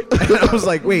go. And I was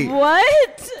like, wait.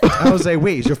 What? I was like,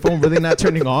 wait, is your phone really not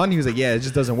turning on? He was like, yeah, it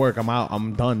just doesn't work. I'm out.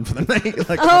 I'm done for the night.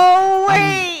 Like,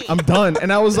 I'm done.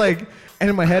 And I was like, and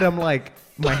in my head, I'm like,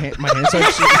 my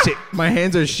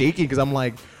hands are shaking because I'm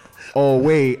like, oh,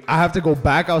 wait, I have to go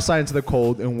back outside into the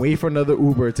cold and wait for another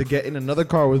Uber to get in another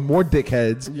car with more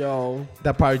dickheads. Yo.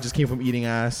 That probably just came from eating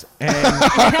ass.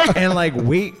 And, and like,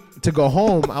 wait to go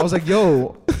home. I was like,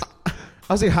 yo.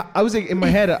 I was like, in my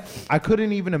head, I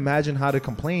couldn't even imagine how to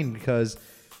complain because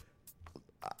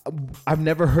I've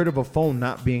never heard of a phone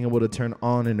not being able to turn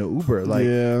on in an Uber. Like,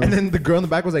 and then the girl in the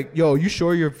back was like, yo, you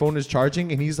sure your phone is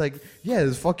charging? And he's like, yeah,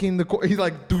 it's fucking he's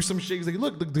like, do some shit. He's like,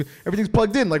 look, everything's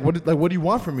plugged in. What do you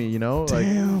want from me? You know? Like,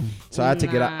 so I had to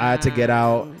get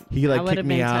out. He like kicked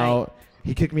me out.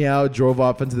 He kicked me out, drove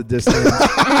off into the distance,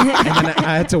 and then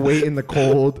I had to wait in the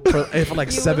cold for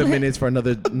like 7 minutes for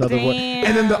another one.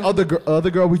 And then the other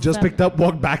girl we just picked up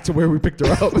walked back to where we picked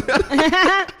her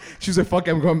up. She was like, "Fuck,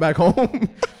 I'm going back home."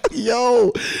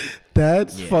 Yo,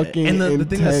 that's fucking. And the intense.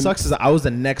 thing that sucks is I was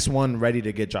the next one ready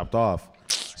to get dropped off.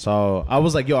 So I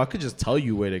was like, yo, I could just tell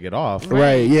you where to get off.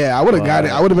 Right, yeah. I would have got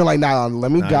it. I would have been like, nah,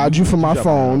 let me guide you from my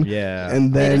phone. Yeah.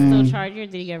 And Did then. it still charge you or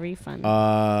did you get a refund?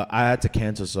 I had to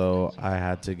cancel, so I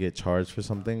had to get charged for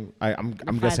something. I'm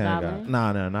guessing I got.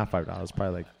 No, not $5.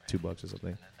 Probably like $2 or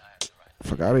something.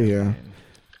 Fuck out of here.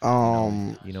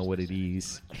 You know what it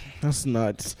is. That's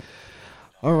nuts.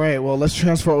 All right, well, let's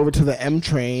transfer over to the M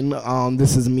train.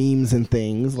 This is memes and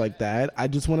things like that. I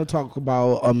just want to talk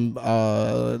about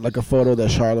like a photo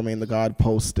that Charlemagne the God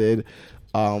posted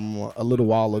a little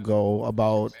while ago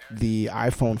about the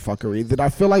iPhone fuckery that I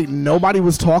feel like nobody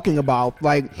was talking about.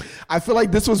 Like, I feel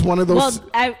like this was one of those. Well,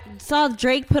 I saw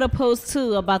Drake put a post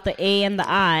too about the A and the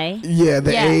I. Yeah,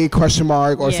 the A question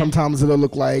mark, or Yeah. sometimes it'll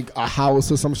look like a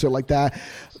house or some shit like that.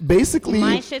 Basically,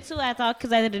 My shit too. I thought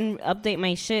because I didn't update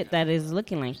my shit that is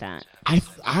looking like that.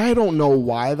 I don't know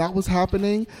why that was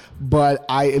happening, but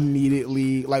I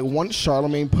immediately, like, once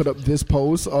Charlemagne put up this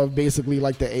post of basically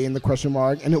like the A and the question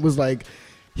mark, and it was like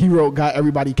he got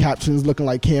everybody captions looking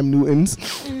like Cam Newton's.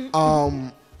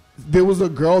 There was a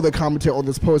girl that commented on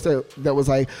this post that was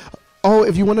like, oh,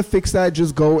 if you want to fix that,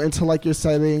 just go into like your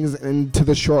settings and to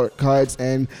the shortcuts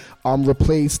and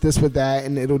replace this with that,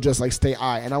 and it'll just like stay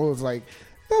I. And I was like,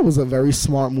 that was a very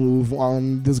smart move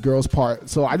on this girl's part.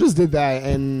 So I just did that,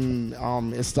 and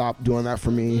it stopped doing that for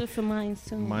me. Good for mine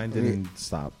too. Mine didn't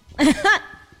stop.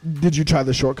 Did you try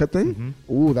the shortcut thing?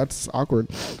 Ooh, that's awkward.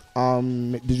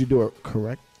 Did you do it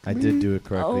correct? I did do it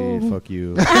correctly. Oh. Fuck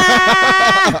you.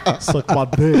 Suck my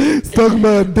dick. Stuck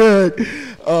my dick.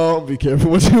 Oh, be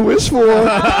careful what you wish for.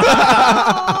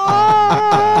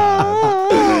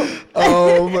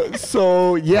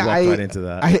 So yeah, I walked right into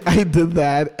that. I did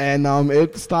that, and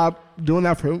it stopped doing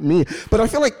that for me. But I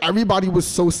feel like everybody was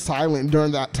so silent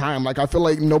during that time. Like, I feel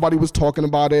like nobody was talking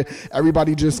about it.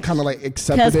 Everybody just kind of like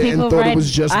accepted it and people thought ride it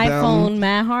was just iPhone them.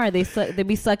 mad hard. They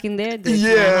be sucking their dick.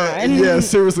 Yeah, mad hard. yeah,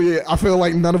 seriously. I feel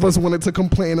like none of us wanted to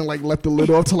complain and like let the lid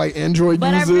off to like Android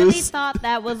But users. I really thought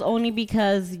that was only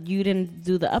because you didn't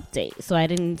do the update, so I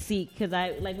didn't see. Because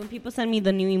I like when people send me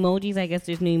the new emojis. I guess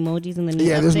there's new emojis in the new.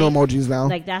 Yeah, there's no update. emojis now.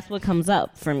 Like that's what comes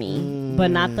up for me, but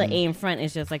not the A in front.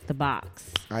 It's just like the box.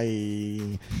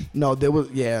 No, there was,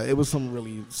 yeah, it was some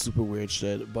really super weird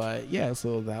shit. But yeah,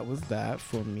 so that was that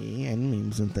for me and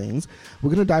memes and things. We're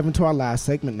gonna dive into our last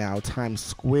segment now, Times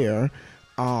Square.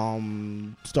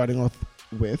 Starting off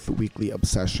with weekly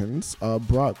obsessions.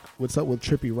 Bruck, what's up with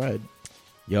Trippie Redd?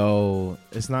 Yo,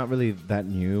 it's not really that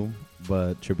new,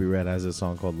 but Trippie Redd has a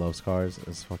song called Love Scars.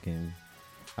 It's fucking.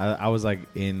 I was like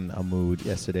in a mood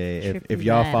yesterday. If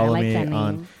y'all Redd, follow I like me that name.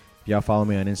 on, if y'all follow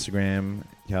me on Instagram,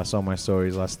 y'all saw my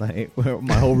stories last night where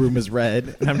my whole room is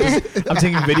red. And I'm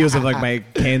taking videos of like my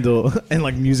candle and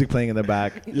like music playing in the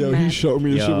back. Yo, he showed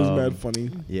me. The shit was mad funny.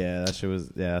 Yeah, that shit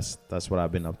was. Yeah, that's what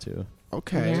I've been up to.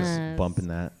 Okay, Yes. Bumping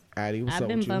that. Addie, what's I've up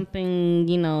been with you?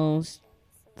 bumping,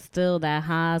 still that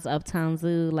Haas Uptown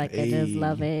Zoo. Like I just Ayy.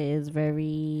 love it. It's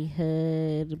very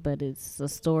hood, but it's a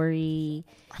story.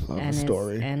 I love and the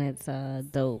story. it's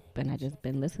dope. And I just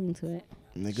been listening to it.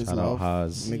 Niggas Shout out love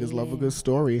Haas. niggas love a good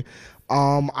story.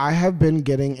 I have been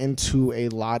getting into a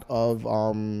lot of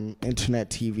internet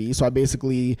TV. So I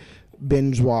basically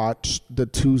binge watched the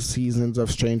 2 seasons of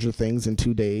Stranger Things in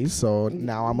 2 days. So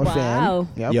now I'm a Wow. fan.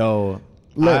 Yep. Yo,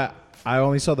 Look. I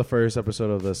only saw the first episode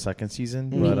of the second season,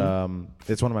 but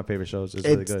it's one of my favorite shows. It's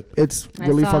really good. It's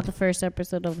really I saw fucking. the first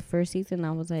episode of the first season.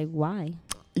 I was like, why?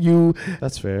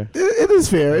 That's fair. It is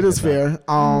fair. It is fair.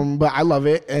 But I love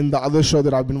it. And the other show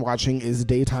that I've been watching is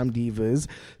Daytime Divas,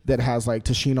 that has like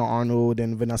Tashina Arnold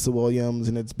and Vanessa Williams,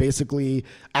 and it's basically,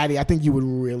 Addie, I think you would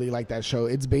really like that show.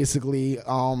 It's basically it's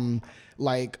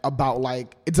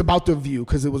about The View,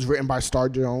 because it was written by Star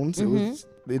Jones.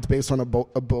 It's based on a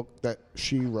book that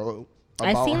she wrote.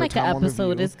 I about seen her like an time on The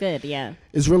episode. View. It's good. Yeah.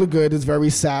 It's really good. It's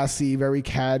very sassy, very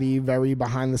catty, very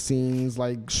behind the scenes,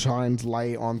 like shines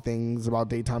light on things about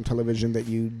daytime television that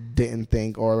you didn't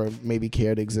think or maybe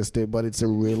cared existed. But it's a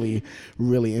really,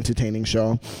 really entertaining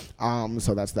show.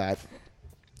 So that's that.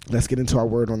 Let's get into our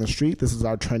word on the street. This is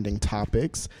our trending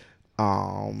topics.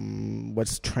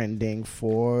 What's trending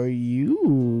for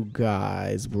you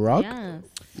guys, Brooke? Yes.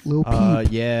 Lil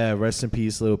Peep. Yeah, rest in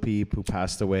peace, Lil Peep, who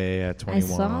passed away at 21.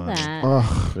 I saw that.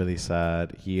 Ugh. Really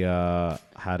sad. He had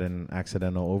an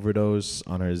accidental overdose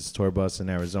on his tour bus in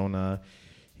Arizona.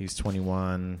 He's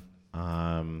 21.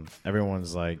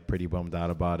 Everyone's like pretty bummed out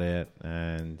about it,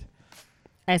 and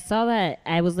I saw that.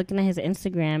 I was looking at his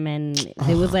Instagram, and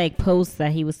there was like posts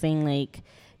that he was saying like,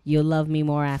 "You'll love me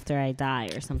more after I die"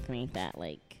 or something like that.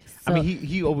 Like, so, I mean,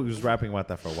 he always was rapping about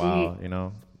that for a while, you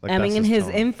know. Like, I that's mean, in his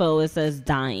tone. info it says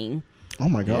dying. Oh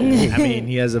my god. I mean,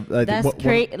 he has a. That's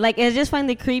crazy. Like, I just find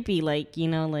it creepy. Like,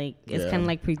 like it's Yeah. kind of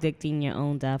like predicting your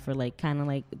own death, or like kind of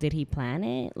like, did he plan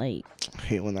it? Like, I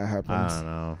hate when that I happens. don't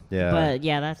know. Yeah. but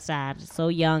yeah, that's sad. So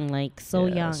young, like so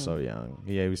Yeah, young. So young.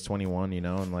 Yeah, he was 21,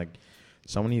 and like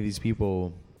so many of these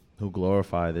people who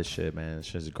glorify this shit, man,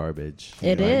 it's just garbage.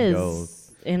 It Like, is. yo,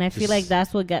 And I feel just- like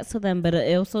that's what gets to them, but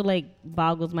it also like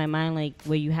boggles my mind, like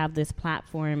where you have this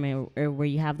platform or where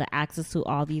you have the access to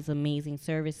all these amazing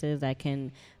services that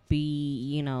can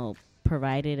be,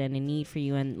 provided and a need for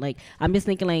you. And like, I'm just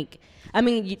thinking like, I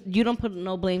mean, you don't put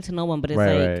no blame to no one, but it's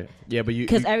right. Yeah, but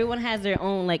because everyone has their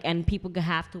own like, and people could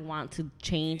have to want to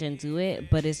change and do it.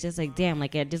 But it's just like, damn,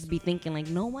 like I'd just be thinking like,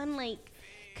 no one like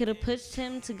could have pushed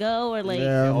him to go or like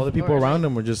all the people around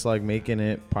him were just like making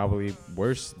it probably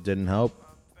worse. Didn't help.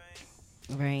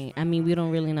 Right. I mean, we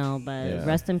don't really know, but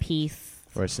rest in peace.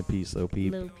 Rest in peace, Lil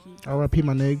Peep. R.I.P.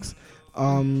 my niggas.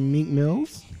 Meek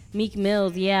Mills. Meek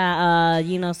Mills,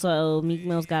 so Meek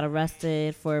Mills got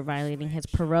arrested for violating his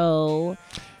parole,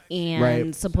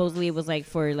 and supposedly it was like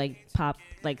for like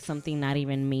something not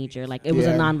even major, like it was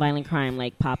a non-violent crime,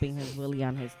 like popping his willy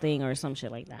on his thing or some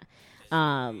shit like that.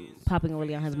 Popping a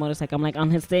willy on his motorcycle. I'm like on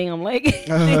his thing. I'm like,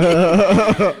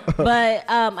 but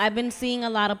I've been seeing a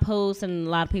lot of posts and a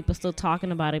lot of people still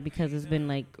talking about it because it's been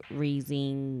like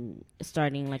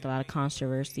starting like a lot of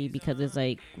controversy because it's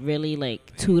like really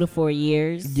like 2 to 4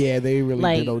 years. Yeah, they really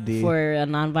like, did OD for a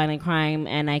non-violent crime,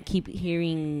 and I keep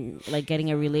hearing like getting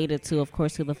it related to, of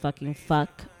course, to the fucking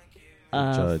fuck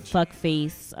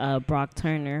face Brock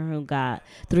Turner, who got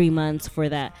 3 months for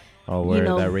that. Oh, word,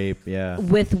 that rape, yeah.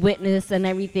 With witness and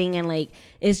everything, and like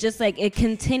it's just like it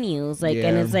continues, like,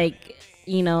 and it's like,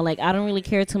 you know, like I don't really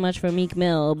care too much for Meek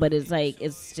Mill, but it's like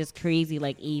it's just crazy,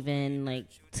 like even like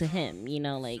to him, you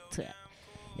know, like to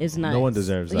it's not. No one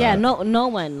deserves that. Yeah, no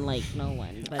one.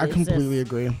 But I completely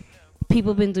agree.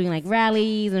 People been doing like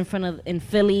rallies in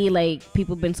Philly, like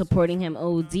people been supporting him.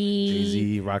 OD.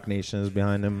 Jay-Z, Rock Nation is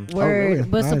behind him. Word. Really?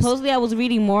 But Nice. supposedly I was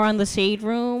reading more on the Shade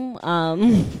Room.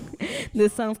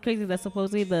 This sounds crazy that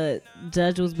supposedly the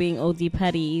judge was being OD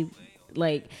petty,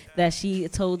 like that she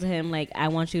told him like, I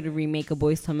want you to remake a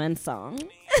Boyz II Men song.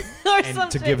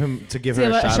 And to give her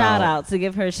a shout out. To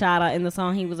give her a shout out in the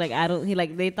song. He was like,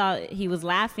 they thought he was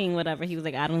laughing, whatever. He was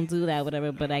like, I don't do that,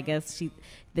 whatever. But I guess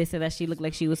they said that she looked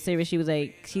like she was serious. She was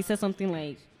like, she said something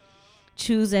like,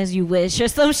 choose as you wish or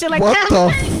some shit like that.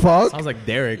 What the fuck? Sounds like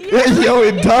Derek. Yo,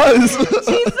 it does.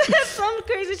 She said some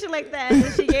crazy shit like that.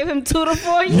 And she gave him 2 to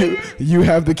 4 years. You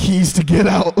have the keys to get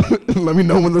out. Let me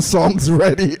know when the song's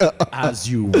ready. As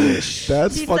you wish.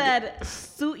 She said,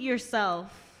 suit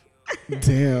yourself.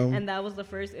 Damn. And that was the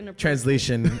first inappropriate.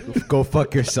 Translation, go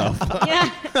fuck yourself. Yeah.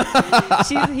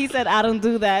 He said, I don't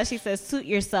do that. She said, suit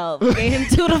yourself. Gave him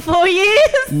 2 to 4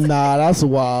 years. Nah, that's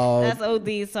wild. That's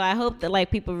OD. So I hope that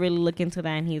like people really look into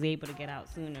that and he's able to get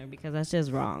out sooner, because that's just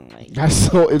wrong. Like,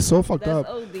 it's so fucked that's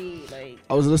up. OD. Like,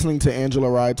 I was listening to Angela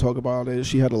Rye talk about it.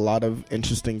 She had a lot of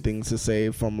interesting things to say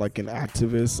from like an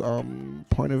activist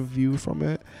point of view from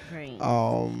it.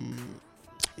 right.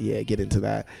 Yeah, get into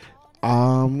that.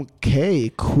 Okay,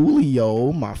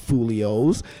 Coolio, my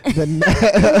foolios.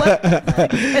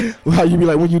 How you be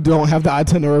like when you don't have the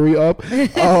itinerary up.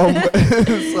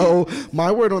 So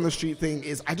my word on the street thing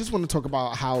is I just want to talk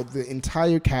about how the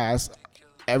entire cast,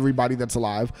 everybody that's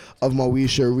alive, of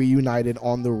Moesha reunited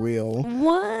on The Real.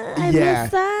 What? I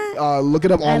missed that. Look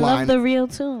it up online. I love The Real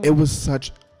too. It was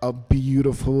such a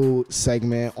beautiful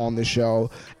segment on the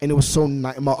show, and it was so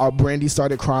nice. Brandy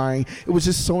started crying. It was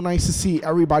just so nice to see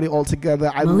everybody all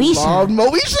together. I loved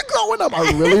Moesha growing up. I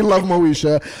really love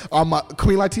Moesha.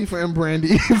 Queen Latifah and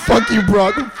Brandy. Fuck you,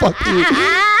 Brock. Fuck you.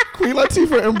 Queen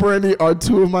Latifah and Brandy are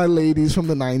 2 of my ladies from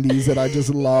the 90s that I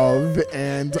just love.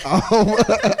 And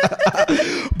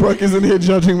Brock is in here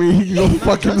judging me. He can go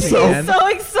fuck himself. He's so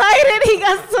excited. He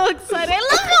got so excited. I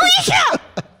love Moesha.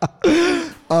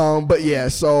 But yeah,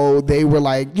 so they were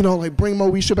like, you know, like bring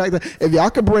Moesha back. If y'all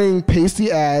could bring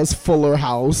pasty ass Fuller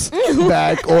House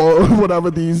back or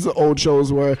whatever these old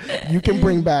shows were, you can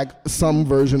bring back some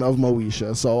version of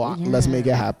Moesha. So let's make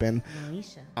it happen.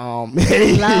 Moesha.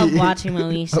 Love watching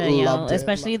Moesha, yo,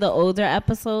 especially the older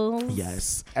episodes.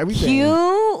 Yes, everything. Cute,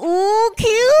 ooh,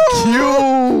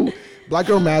 cute. Black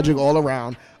Girl Magic all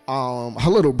around. Her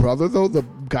little brother though, the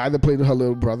guy that played her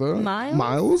little brother,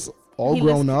 Miles. All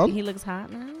grown up. He looks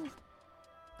hot now.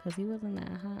 Because he wasn't that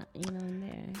hot, you know, in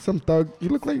there. Some thug. You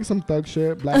look like some thug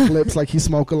shit. Black lips, like he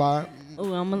smoke a lot.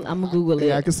 Oh, I'm gonna Google it.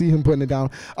 Yeah, I can see him putting it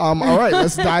down. All right,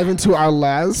 let's dive into our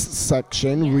last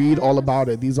section. Read all about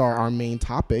it. These are our main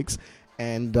topics.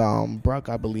 And, Brock,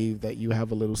 I believe that you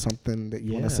have a little something that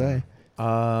you want to say.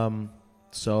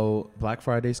 So Black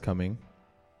Friday's coming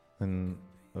in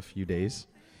a few days.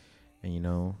 And, you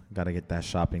know, got to get that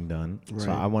shopping done. Right.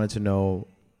 So I wanted to know,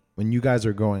 when you guys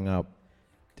are growing up,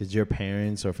 did your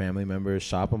parents or family members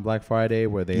shop on Black Friday?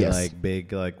 Were they like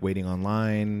big, like waiting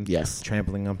online? Yes.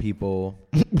 Trampling on people?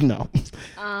 No.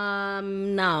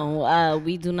 No.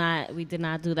 We did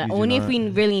not do that. Only if we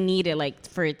really need it, like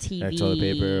for a TV. Like toilet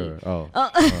paper?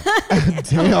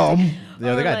 Damn.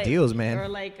 Yeah, they got deals, man. Or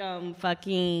like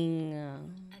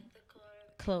fucking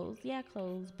Closed. Yeah,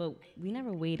 closed. But we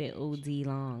never waited OD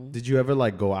long. Did you ever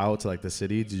like go out to like the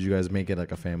city? Did you guys make it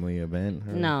like a family event?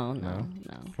 Or- No.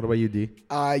 What about you, D?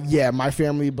 Yeah, my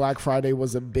family, Black Friday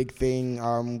was a big thing.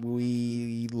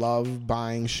 We love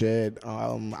buying shit.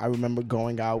 I remember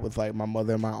going out with like my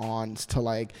mother and my aunts to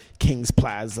like King's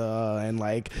Plaza and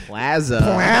like Plaza.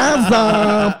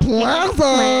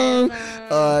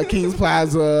 King's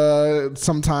Plaza.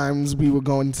 Sometimes we would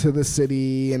go into the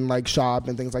city and like shop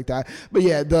and things like that. But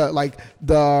yeah,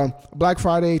 the Black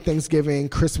Friday, Thanksgiving,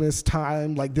 Christmas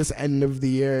time, like this end of the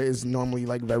year is normally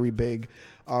like very big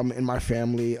in my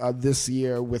family. This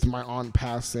year with my aunt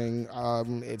passing,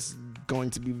 it's going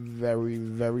to be very,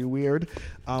 very weird.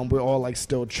 We're all like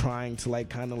still trying to like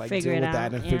kind of like Figure deal it with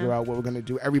that out, and yeah. figure out what we're gonna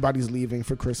do. Everybody's leaving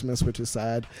for Christmas, which is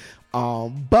sad.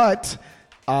 But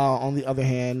on the other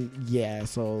hand, yeah,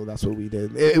 so that's what we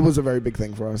did. It was a very big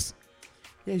thing for us.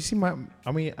 Yeah, you see,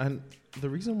 and the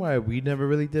reason why we never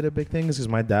really did a big thing is because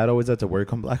my dad always had to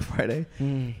work on Black Friday.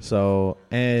 So,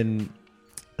 and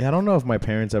I don't know if my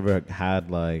parents ever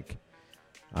had like,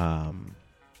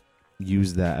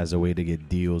 used that as a way to get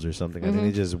deals or something. I think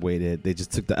they just waited. They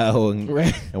just took the L and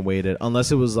waited.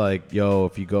 Unless it was like, yo,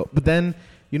 if you go, but then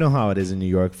you know how it is in New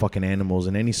York, fucking animals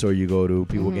in any store you go to,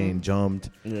 people getting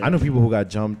jumped. Yeah. I know people who got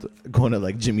jumped going to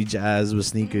like Jimmy Jazz with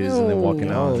sneakers and then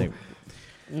walking out. And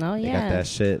they got that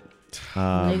shit.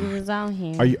 Niggas is out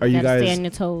here. Are you Gotta guys stay on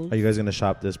your toes? Are you guys gonna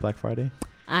shop this Black Friday?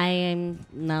 I am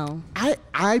no.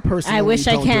 I personally I wish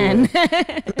I don't can. do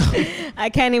it. I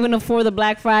can't even afford the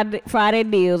Black Friday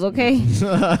deals. Okay.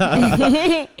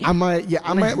 I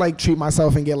might like treat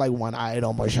myself and get like one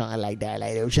item or something like that,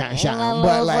 like shine.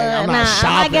 But like I'm not shopping.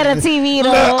 I might get a TV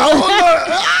though.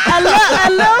 a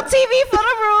little TV for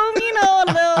the room, you know,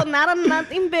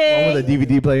 nothing big. One with a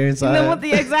DVD player inside. And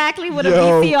then with a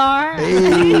Yo. VCR.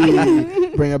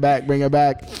 Hey, bring it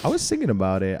back. I was thinking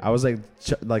about it. I was like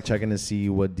checking to see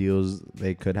what deals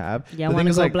they could have. Yeah, The want thing to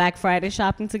is, go like, Black Friday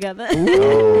shopping together? Oh,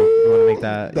 you want to make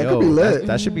that? That could be lit.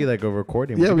 That should be like a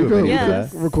recording. Yeah, we do a could video for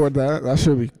Yes. that. record that. That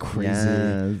should be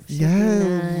crazy.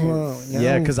 Yes.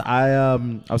 Yeah, because I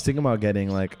was thinking about getting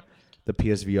like the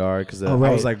PSVR because I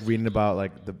was like reading about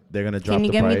like they're gonna drop Can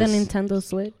you the get price. me the Nintendo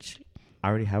Switch? I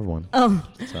already have one. Oh,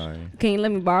 Sorry. can you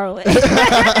let me borrow it?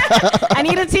 I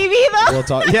need a TV though. We'll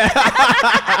talk. Yeah.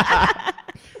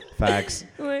 Facts.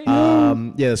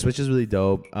 Yeah, the Switch is really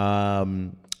dope.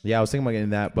 Yeah, I was thinking about getting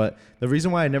that, but the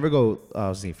reason why I never go, I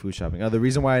was thinking food shopping. The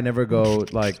reason why I never go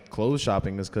like clothes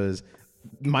shopping is because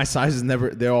my sizes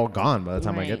they're all gone by the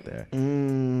time I get there. You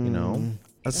know,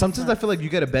 sometimes I feel like you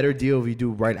get a better deal if you do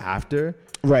right after.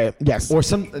 Right. Yes. Or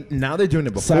now they're doing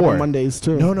it before. Cyber Mondays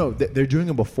too. No, they're doing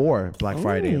it before Black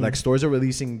Friday. Like stores are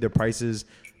releasing their prices.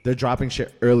 They're dropping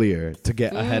shit earlier to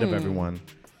get ahead of everyone.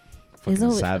 It's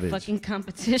always savage. a fucking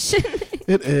competition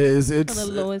It is. for It's the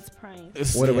lowest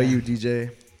price. What about you,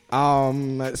 DJ?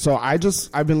 So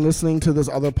I've been listening to this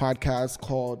other podcast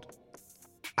called,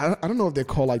 I don't know if they're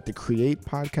called like the Create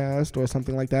Podcast or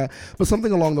something like that, but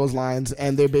something along those lines.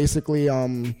 And they're basically,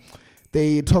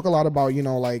 they talk a lot about, you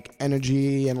know, like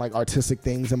energy and like artistic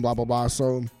things and blah, blah, blah.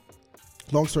 So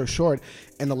long story short,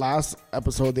 in the last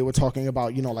episode, they were talking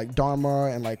about, you know, like Dharma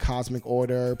and like cosmic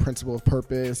order, principle of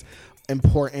purpose,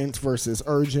 important versus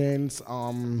urgent,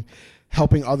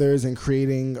 helping others and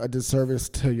creating a disservice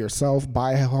to yourself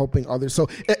by helping others. So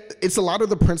it's a lot of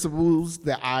the principles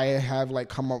that I have like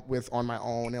come up with on my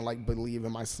own and like believe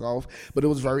in myself. But it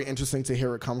was very interesting to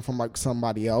hear it come from like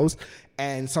somebody else.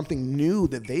 And something new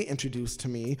that they introduced to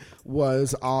me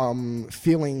was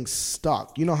feeling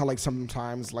stuck. You know how like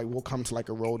sometimes like we'll come to like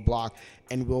a roadblock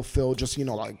and we'll feel just, you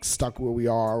know, like stuck where we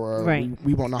are or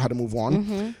we won't know how to move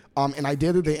on. An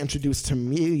idea that they introduced to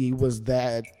me was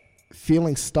that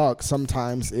feeling stuck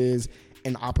sometimes is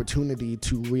an opportunity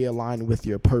to realign with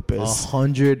your purpose.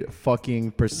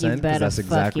 100% because that's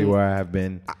exactly where I have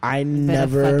been. I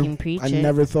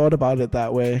never thought about it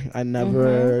that way. I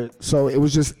never. So it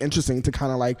was just interesting to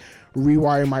kind of like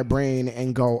rewire my brain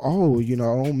and go, oh, you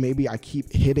know, maybe I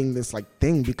keep hitting this like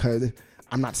thing because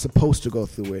I'm not supposed to go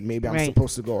through it. Maybe I'm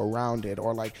supposed to go around it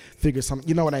or like figure something.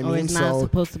 You know what I mean? It's not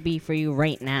supposed to be for you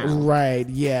right now. Right.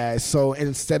 Yeah. So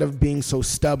instead of being so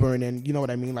stubborn and you know what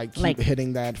I mean, like keep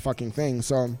hitting that fucking thing.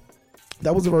 So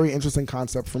that was a very interesting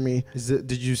concept for me.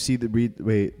 Did you see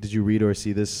did you read or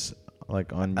see this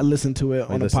like on? I listened to it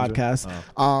on a podcast.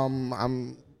 Oh.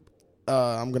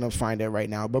 I'm gonna find it right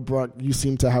now. But Brock, you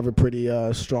seem to have a pretty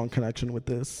strong connection with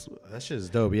this. That shit is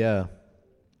dope. Yeah,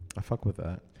 I fuck with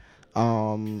that.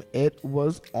 It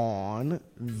was on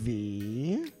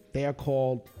they are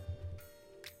called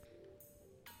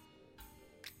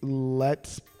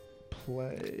Let's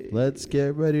play. Let's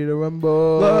get ready to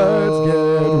rumble.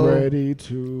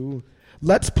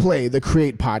 Let's play the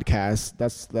Create podcast.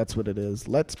 That's what it is.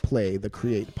 Let's play the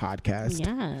Create podcast.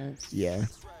 Yes. Yeah.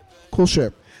 Cool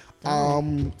shit. All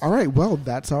right, well,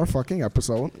 that's our fucking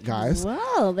episode, guys.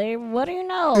 Well, what do you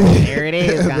know? There it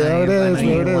is, guys. There it is, I know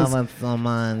there it you is. love us so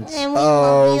much. And we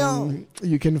love you.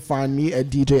 You can find me at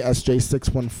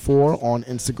DJSJ614 on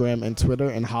Instagram and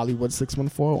Twitter, and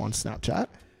Hollywood614 on Snapchat.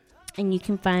 And you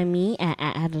can find me at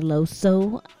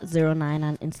Adeloso09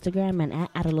 on Instagram and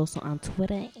at Adeloso on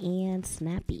Twitter and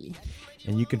Snappy.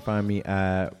 And you can find me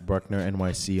at Bruckner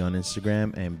NYC on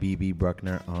Instagram and BB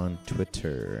Bruckner on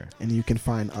Twitter. And you can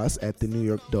find us at the New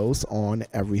York Dose on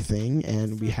everything.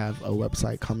 And we have a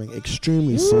website coming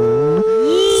extremely soon.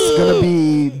 It's going to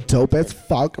be dope as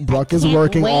fuck. Bruck is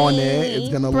working on it. It's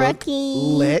going to look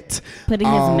lit. Putting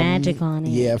his magic on it.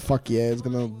 Yeah, fuck yeah. It's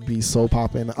going to be so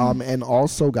popping. And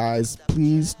also, guys,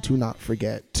 please do not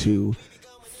forget to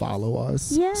follow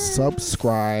us,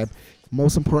 subscribe.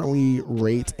 Most importantly,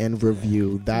 rate and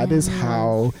review. That is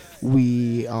how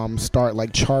we start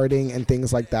like charting and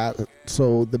things like that.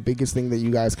 So the biggest thing that you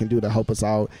guys can do to help us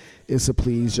out is to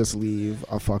please just leave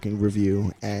a fucking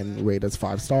review and rate us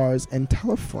 5 stars and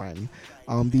tell a friend.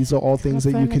 These are all things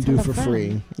that you can do for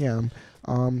free. Yeah.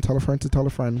 Tell a friend to tell a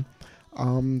friend.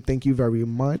 Thank you very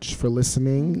much for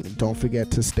listening. Don't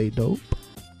forget to stay dope.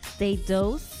 Stay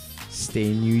dose.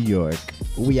 Stay New York.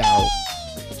 We out.